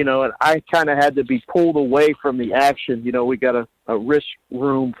 and I kind of had to be pulled away from the action. We got a risk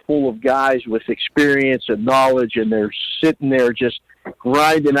room full of guys with experience and knowledge, and they're sitting there just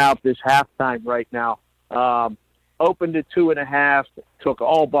grinding out this halftime right now. Opened at 2.5, took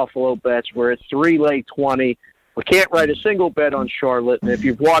all Buffalo bets. We're at 3, lay 20. We can't write a single bet on Charlotte, and if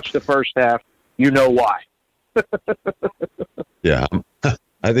you've watched the first half, you know why. Yeah.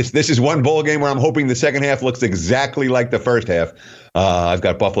 This is one bowl game where I'm hoping the second half looks exactly like the first half. I've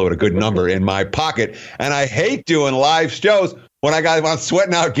got Buffalo at a good number in my pocket, and I hate doing live shows when I'm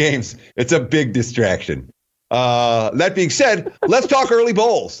sweating out games. It's a big distraction. That being said, let's talk early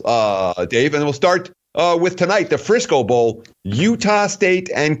bowls, Dave, and we'll start with tonight, the Frisco Bowl, Utah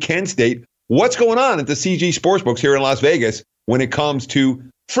State and Kent State. What's going on at the CG Sportsbooks here in Las Vegas when it comes to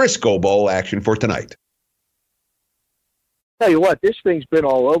Frisco Bowl action for tonight? Tell you what, this thing's been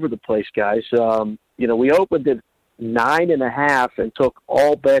all over the place, guys. We opened at 9.5 and took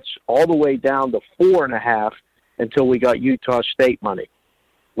all bets all the way down to 4.5 until we got Utah State money.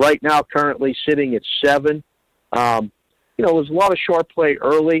 Right now, currently sitting at 7. There's a lot of short play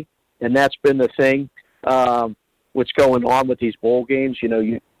early, and that's been the thing. What's going on with these bowl games?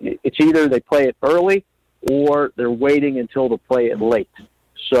 It's either they play it early or they're waiting until to play it late.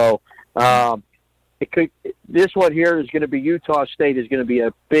 So this one here is going to be Utah State is going to be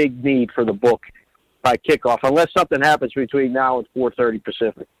a big need for the book by kickoff, unless something happens between now and 4:30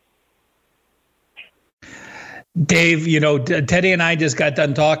 Pacific. Dave, Teddy and I just got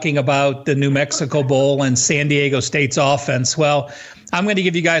done talking about the New Mexico Bowl and San Diego State's offense. Well, I'm going to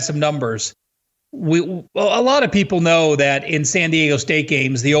give you guys some numbers. A lot of people know that in San Diego State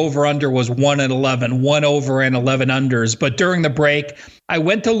games, the over-under was 1-11, 1 over and 11 unders. But during the break, I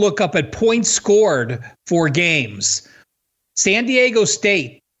went to look up at points scored for games. San Diego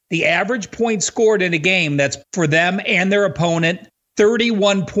State, the average point scored in a game that's for them and their opponent,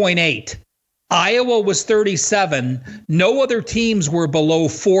 31.8. Iowa was 37. No other teams were below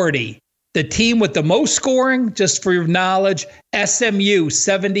 40. The team with the most scoring, just for your knowledge, SMU,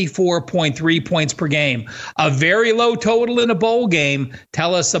 74.3 points per game. A very low total in a bowl game.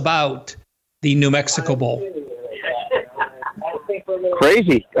 Tell us about the New Mexico Bowl.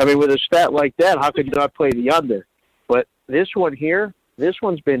 Crazy. I mean, with a stat like that, how could you not play the under? But this one here, this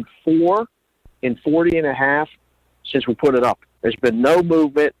one's been 4 in 40.5 since we put it up. There's been no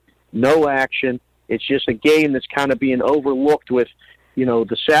movement, no action. It's just a game that's kind of being overlooked with,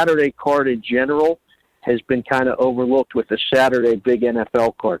 the Saturday card in general has been kind of overlooked with the Saturday big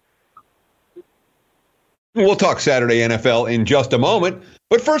NFL card. We'll talk Saturday NFL in just a moment.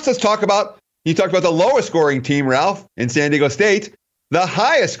 But first, you talked about the lowest scoring team, Ralph, in San Diego State. The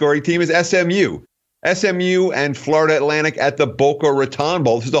highest scoring team is SMU. SMU and Florida Atlantic at the Boca Raton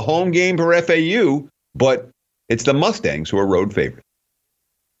Bowl. This is a home game for FAU, but it's the Mustangs who are road favorites.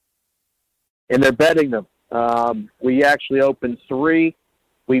 And they're betting them. We actually opened 3.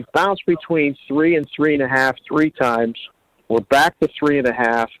 We've bounced between 3 and 3.5 3 times. We're back to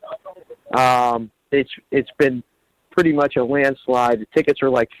 3.5. It's been pretty much a landslide. The tickets are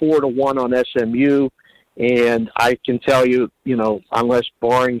like 4-1 on SMU, and I can tell you, unless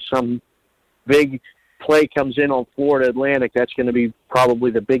barring some big play comes in on Florida Atlantic, that's going to be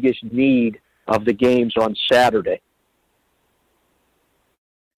probably the biggest need of the games on Saturday.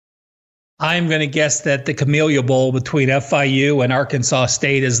 I'm going to guess that the Camellia Bowl between FIU and Arkansas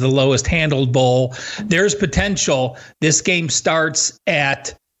State is the lowest handled bowl. There's potential. This game starts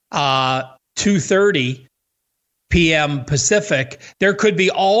at 2:30 p.m. Pacific. There could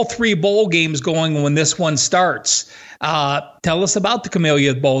be all 3 bowl games going when this one starts. Tell us about the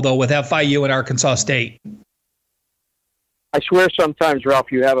Camellia Bowl, though, with FIU and Arkansas State. I swear sometimes,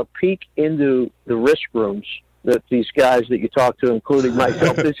 Ralph, you have a peek into the risk rooms that these guys that you talk to, including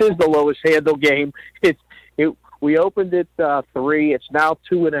myself, this is the lowest handle game. We opened at 3. It's now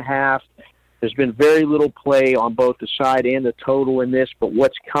 2.5. There's been very little play on both the side and the total in this, but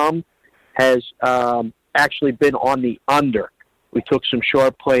what's come has actually been on the under. We took some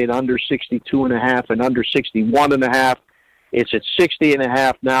short play at under 62.5 and under 61.5. It's at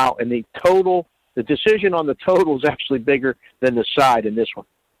 60.5 now, and the decision on the total is actually bigger than the side in this one.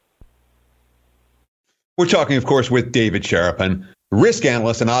 We're talking, of course, with David Sharapan, risk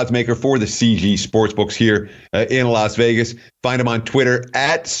analyst and odds maker for the CG Sportsbooks here in Las Vegas. Find him on Twitter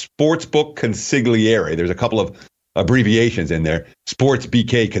at Sportsbook Consigliere. There's a couple of abbreviations in there.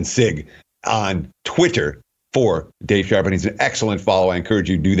 SportsBK Consig on Twitter for Dave Sharapan. He's an excellent follow. I encourage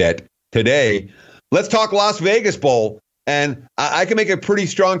you to do that today. Let's talk Las Vegas Bowl. And I can make a pretty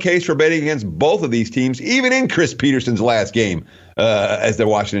strong case for betting against both of these teams, even in Chris Peterson's last game as the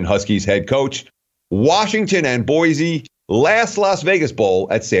Washington Huskies head coach. Washington and Boise, last Las Vegas Bowl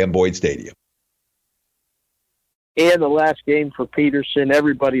at Sam Boyd Stadium. And the last game for Peterson.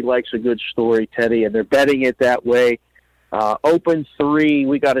 Everybody likes a good story, Teddy, and they're betting it that way. Open 3,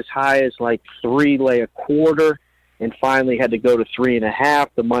 we got as high as like 3 lay a quarter, and finally had to go to 3.5.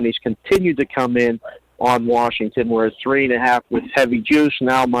 The money's continued to come in on Washington. We're at 3.5 with heavy juice,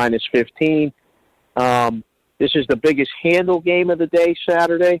 now minus 15. This is the biggest handle game of the day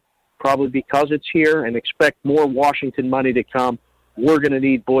Saturday, probably because it's here, and expect more Washington money to come. We're going to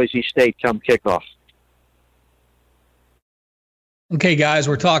need Boise State come kickoff. Okay, guys,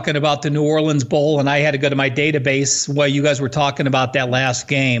 we're talking about the New Orleans Bowl, and I had to go to my database while you guys were talking about that last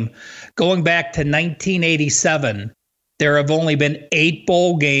game. Going back to 1987, there have only been 8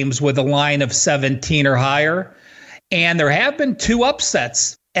 bowl games with a line of 17 or higher, and there have been 2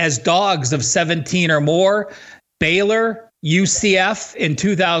 upsets as dogs of 17 or more. Baylor, UCF in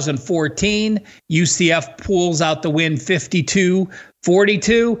 2014. UCF pulls out the win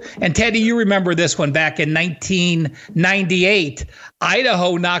 52-42. And Teddy, you remember this one back in 1998.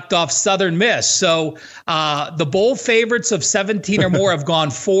 Idaho knocked off Southern Miss. So the bowl favorites of 17 or more have gone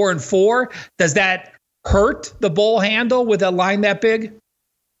 4-4. Does that hurt the bowl handle with a line that big?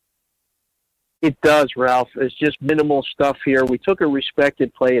 It does, Ralph. It's just minimal stuff here. We took a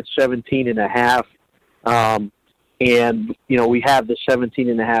respected play at 17.5. And, you know, we have the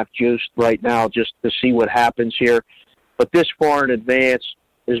 17.5 juiced right now just to see what happens here. But this far in advance,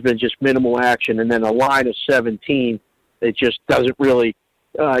 there's been just minimal action. And then a line of 17, it just doesn't really,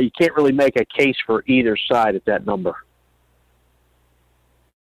 you can't really make a case for either side at that number.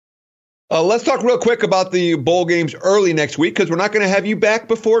 Let's talk real quick about the bowl games early next week, because we're not going to have you back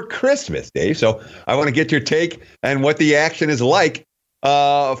before Christmas, Dave. So I want to get your take and what the action is like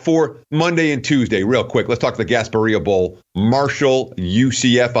for Monday and Tuesday. Real quick, let's talk the Gasparilla Bowl, Marshall,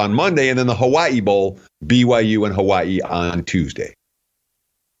 UCF on Monday, and then the Hawaii Bowl, BYU and Hawaii on Tuesday.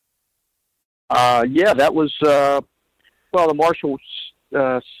 Yeah, that was, the Marshall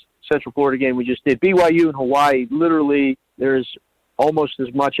Central Florida game we just did. BYU and Hawaii, literally, there's almost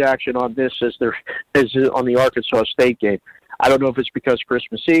as much action on this as there is on the Arkansas State game. I don't know if it's because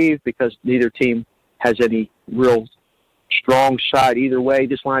Christmas Eve, because neither team has any real strong side either way.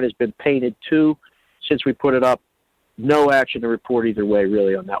 This line has been painted 2 since we put it up. No action to report either way,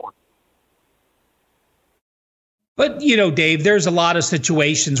 really, on that one. But, you know, Dave, there's a lot of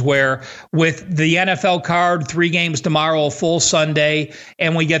situations where with the NFL card, 3 games tomorrow, a full Sunday,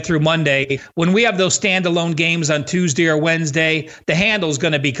 and we get through Monday, when we have those standalone games on Tuesday or Wednesday, the handle is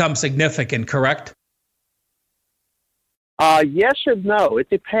going to become significant, correct? Yes and no. It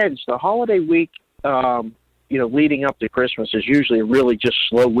depends. The holiday week, leading up to Christmas is usually a really just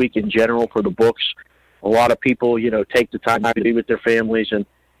slow week in general for the books. A lot of people, take the time to be with their families and,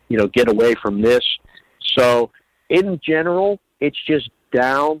 get away from this. So in general, it's just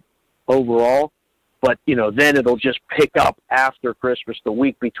down overall. But, then it'll just pick up after Christmas. The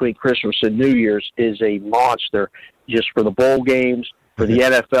week between Christmas and New Year's is a monster just for the bowl games, for the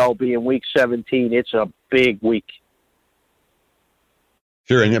NFL being week 17. It's a big week.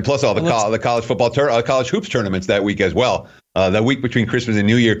 Sure, and then plus all the college football, college hoops tournaments that week as well. The week between Christmas and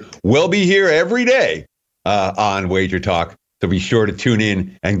New Year. We'll be here every day on Wager Talk, so be sure to tune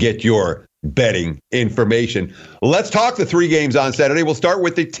in and get your betting information. Let's talk the 3 games on Saturday. We'll start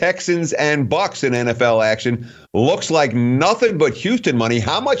with the Texans and Bucs in NFL action. Looks like nothing but Houston money.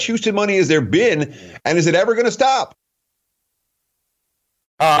 How much Houston money has there been, and is it ever going to stop?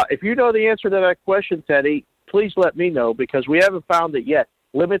 If you know the answer to that question, Teddy, please let me know, because we haven't found it yet.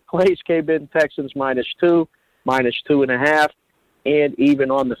 Limit plays came in Texans -2, -2.5, and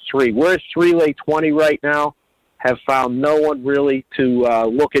even on the 3. We're at 3 lay 20 right now. Have found no one really to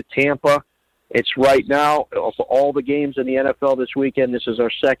look at Tampa. It's right now, of all the games in the NFL this weekend, this is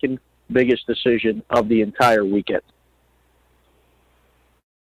our second biggest decision of the entire weekend.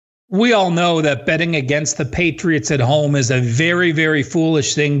 We all know that betting against the Patriots at home is a very, very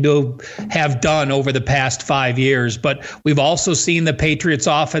foolish thing to have done over the past 5 years. But we've also seen the Patriots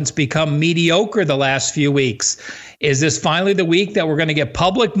offense become mediocre the last few weeks. Is this finally the week that we're going to get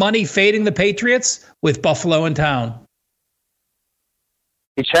public money fading the Patriots with Buffalo in town?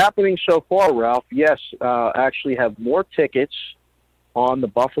 It's happening so far, Ralph. Yes, actually have more tickets on the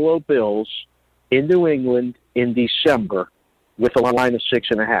Buffalo Bills in New England in December with a line of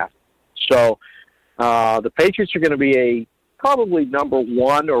 6.5. So the Patriots are going to be probably number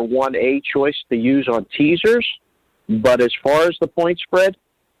 1 or 1A choice to use on teasers. But as far as the point spread,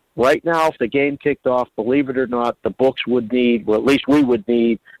 right now, if the game kicked off, believe it or not, the books would need, or at least we would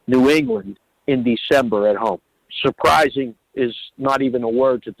need, New England in December at home. Surprising is not even a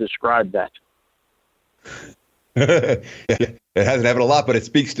word to describe that. It hasn't happened a lot, but it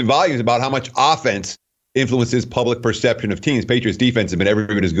speaks to volumes about how much offense influences public perception of teams. Patriots defense has been every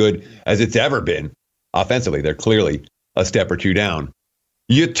bit as good as it's ever been offensively. They're clearly a step or two down.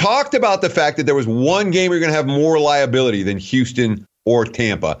 You talked about the fact that there was one game where you're going to have more liability than Houston or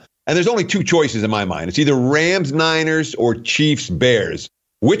Tampa. And there's only two choices in my mind. It's either Rams, Niners, or Chiefs, Bears.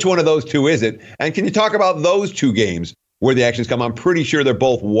 Which one of those two is it? And can you talk about those two games where the actions come? I'm pretty sure they're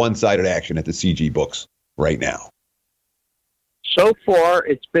both one-sided action at the CG books right now. So far,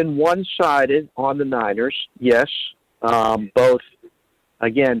 it's been one-sided on the Niners, yes. Both,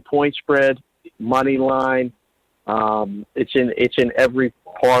 again, point spread, money line. It's in every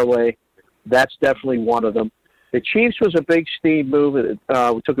parlay. That's definitely one of them. The Chiefs was a big steam move.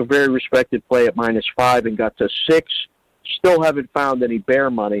 We took a very respected play at -5 and got to 6. Still haven't found any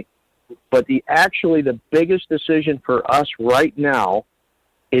bear money. But the biggest decision for us right now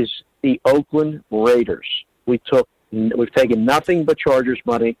is the Oakland Raiders. We've taken nothing but Chargers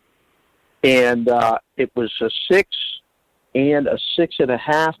money, and it was a 6 and a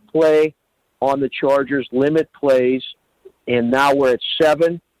 6.5 play on the Chargers limit plays, and now we're at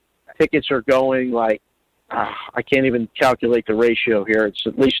 7. Tickets are going like, I can't even calculate the ratio here. It's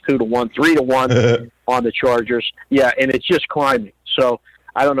at least 2-1, 3-1 on the Chargers. Yeah, and it's just climbing. So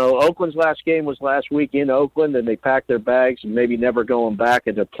I don't know. Oakland's last game was last week in Oakland, and they packed their bags and maybe never going back,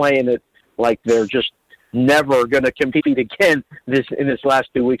 and they're playing it like they're just never going to compete again in this last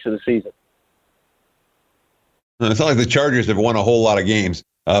 2 weeks of the season. It's not like the Chargers have won a whole lot of games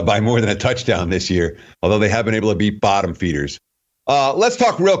by more than a touchdown this year, although they have been able to beat bottom feeders. Let's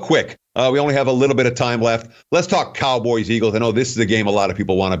talk real quick. We only have a little bit of time left. Let's talk Cowboys-Eagles. I know this is a game a lot of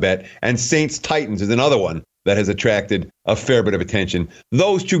people want to bet. And Saints-Titans is another one that has attracted a fair bit of attention.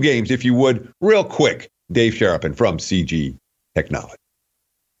 Those two games, if you would, real quick. Dave Sharapin from CG Technology.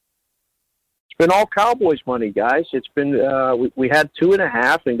 It's been all Cowboys money, guys. It's been we had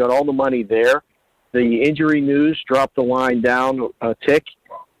 2.5 and got all the money there. The injury news dropped the line down a tick,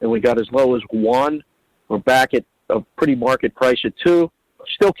 and we got as low as 1. We're back at a pretty market price at 2.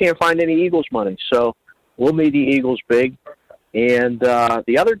 Still can't find any Eagles money, so we'll need the Eagles big. And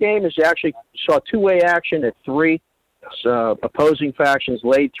the other game is actually saw two-way action at 3. Opposing factions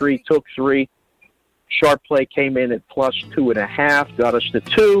laid 3, took 3. Sharp play came in at +2.5, got us to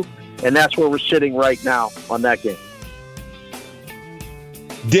 2, and that's where we're sitting right now on that game.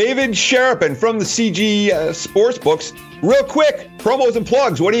 David Sharapin from the CG Sportsbooks. Real quick, promos and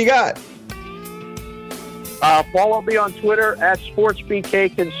plugs. What do you got? Follow me on Twitter at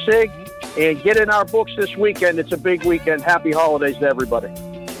SportsBKConsig and get in our books this weekend. It's a big weekend. Happy holidays to everybody.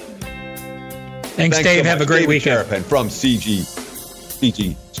 Thanks Dave. So have a great weekend. Sharapin from CG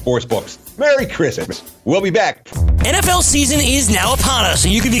Sportsbooks. Merry Christmas. We'll be back. NFL season is now upon us,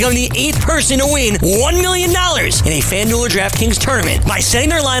 and you can become the 8th person to win $1 million in a FanDuel or DraftKings tournament by setting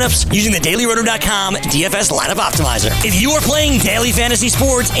their lineups using the DailyRoto.com DFS lineup optimizer. If you are playing daily fantasy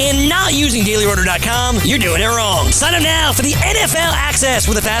sports and not using DailyRoto.com, you're doing it wrong. Sign up now for the NFL access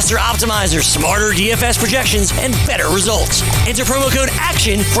with a faster optimizer, smarter DFS projections, and better results. Enter promo code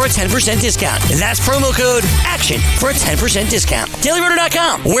ACTION for a 10% discount. That's promo code ACTION for a 10% discount.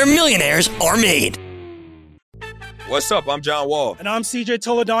 DailyRoto.com, where millionaires are made. What's up? I'm John Wall. And I'm CJ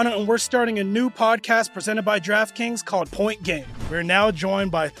Toledano, and we're starting a new podcast presented by DraftKings called Point Game. We're now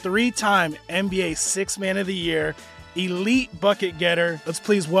joined by 3-time NBA Sixth Man of the Year, elite bucket getter. Let's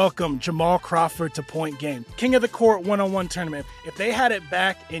please welcome Jamal Crawford to Point Game. King of the Court one-on-one tournament. If they had it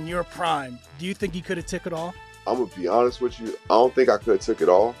back in your prime, do you think you could have took it all? I'm going to be honest with you. I don't think I could have took it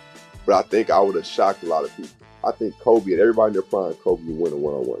all, but I think I would have shocked a lot of people. I think Kobe and everybody in their prime, Kobe would win a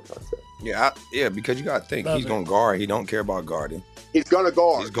one-on-one contest. Yeah, because you got to think, he's going to guard. He don't care about guarding. He's going to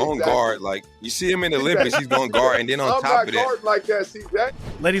guard. He's going to guard. Like, you see him in the Olympics, he's going to guard. And then on top of that. Like that, see that?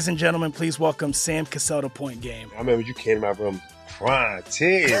 Ladies and gentlemen, please welcome Sam Cassell to Point Game. I remember you came out from prime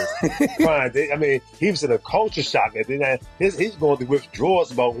 10. I mean, he was in a culture shock. And then he's going through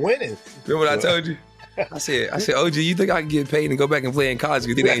withdrawals about winning. Remember what I told you? I said, OG, you think I can get paid and go back and play in college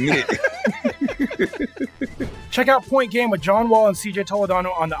because it ain't it? Check out Point Game with John Wall and CJ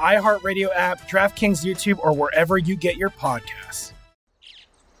Toledano on the iHeartRadio app, DraftKings YouTube, or wherever you get your podcasts.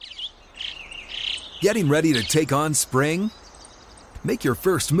 Getting ready to take on spring? Make your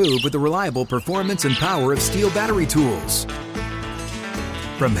first move with the reliable performance and power of Steel battery tools.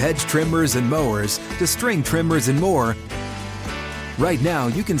 From hedge trimmers and mowers to string trimmers and more, right now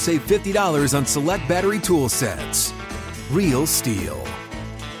you can save $50 on select battery tool sets. Real Steel.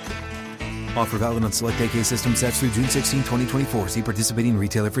 Offer valid on select AK system sets through June 16, 2024. See participating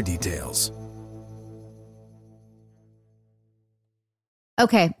retailer for details.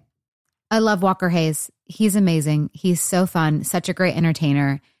 Okay. I love Walker Hayes. He's amazing. He's so fun, such a great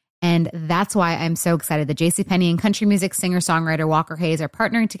entertainer. And that's why I'm so excited that JCPenney and country music singer-songwriter Walker Hayes are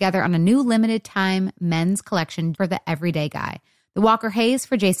partnering together on a new limited-time men's collection for the everyday guy. The Walker Hayes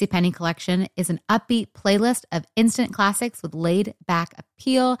for JCPenney collection is an upbeat playlist of instant classics with laid-back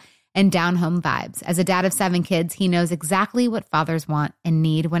appeal and down-home vibes. As a dad of 7 kids, he knows exactly what fathers want and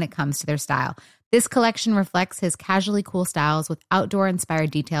need when it comes to their style. This collection reflects his casually cool styles with outdoor-inspired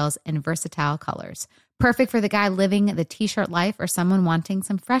details and versatile colors. Perfect for the guy living the t-shirt life or someone wanting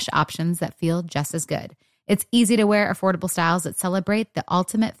some fresh options that feel just as good. It's easy to wear, affordable styles that celebrate the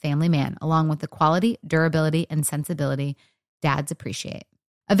ultimate family man, along with the quality, durability, and sensibility dads appreciate.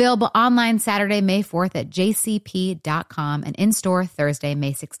 Available online Saturday, May 4th at jcp.com and in-store Thursday,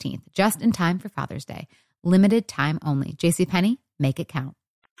 May 16th, just in time for Father's Day. Limited time only. JCPenney, make it count.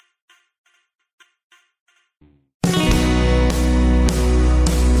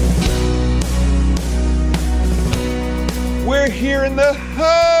 We're here in the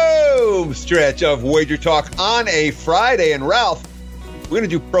home stretch of Wager Talk on a Friday. And Ralph, we're going to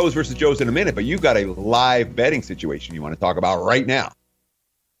do pros versus Joes in a minute, but you've got a live betting situation you want to talk about right now.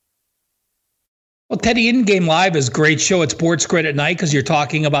 Well, Teddy, In Game Live is a great show at Sports Grid at night because you're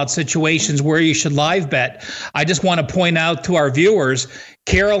talking about situations where you should live bet. I just want to point out to our viewers,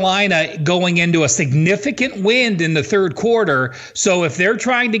 Carolina going into a significant wind in the third quarter. So if they're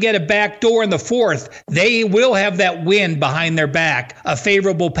trying to get a backdoor in the fourth, they will have that wind behind their back, a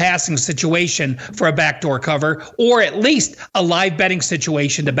favorable passing situation for a backdoor cover, or at least a live betting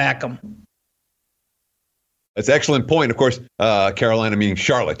situation to back them. That's an excellent point. Of course, Carolina meaning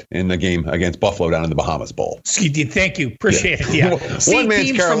Charlotte in the game against Buffalo down in the Bahamas Bowl. Thank you. Appreciate it. Yeah. One man's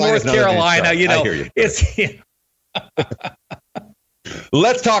teams Carolina, from North Carolina, you know. I hear you. It's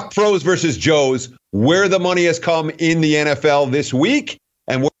Let's talk pros versus Joes, where the money has come in the NFL this week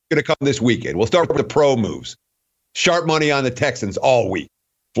and what's going to come this weekend. We'll start with the pro moves. Sharp money on the Texans all week,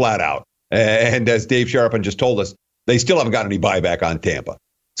 flat out. And as Dave Sharpen just told us, they still haven't got any buyback on Tampa.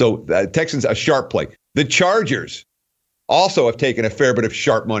 So Texans, a sharp play. The Chargers also have taken a fair bit of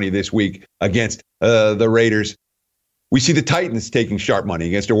sharp money this week against the Raiders. We see the Titans taking sharp money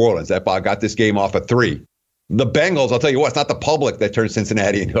against New Orleans. That got this game off at 3. The Bengals, I'll tell you what, it's not the public that turns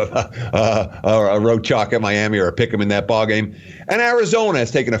Cincinnati into a road chalk at Miami or a pick 'em in that ball game. And Arizona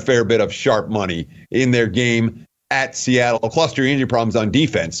has taken a fair bit of sharp money in their game at Seattle. Cluster injury problems on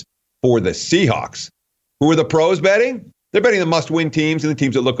defense for the Seahawks. Who are the pros betting? They're betting the must-win teams and the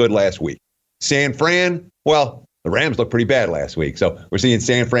teams that look good last week. San Fran, well, the Rams looked pretty bad last week, so we're seeing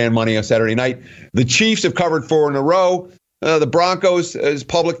San Fran money on Saturday night. The Chiefs have covered 4 in a row. The Broncos is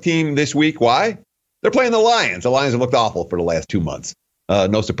public team this week. Why? They're playing the Lions. The Lions have looked awful for the last 2 months.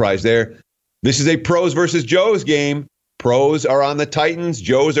 No surprise there. This is a pros versus Joes game. Pros are on the Titans.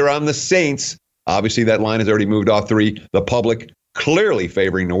 Joes are on the Saints. Obviously, that line has already moved off 3. The public clearly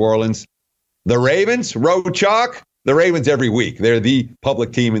favoring New Orleans. The Ravens, road chalk. The Ravens every week. They're the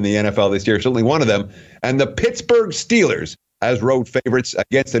public team in the NFL this year, certainly one of them. And the Pittsburgh Steelers as road favorites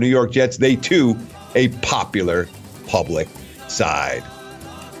against the New York Jets. They, too, a popular public side.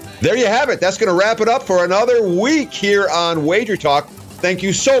 There you have it. That's going to wrap it up for another week here on Wager Talk. Thank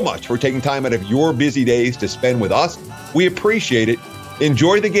you so much for taking time out of your busy days to spend with us. We appreciate it.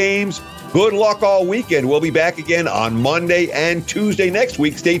 Enjoy the games. Good luck all weekend. We'll be back again on Monday and Tuesday next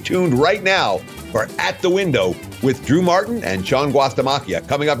week. Stay tuned right now for At the Window with Drew Martin and Sean Guastamacchia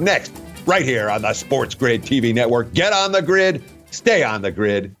coming up next, right here on the Sports Grid TV network. Get on the grid. Stay on the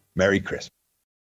grid. Merry Christmas.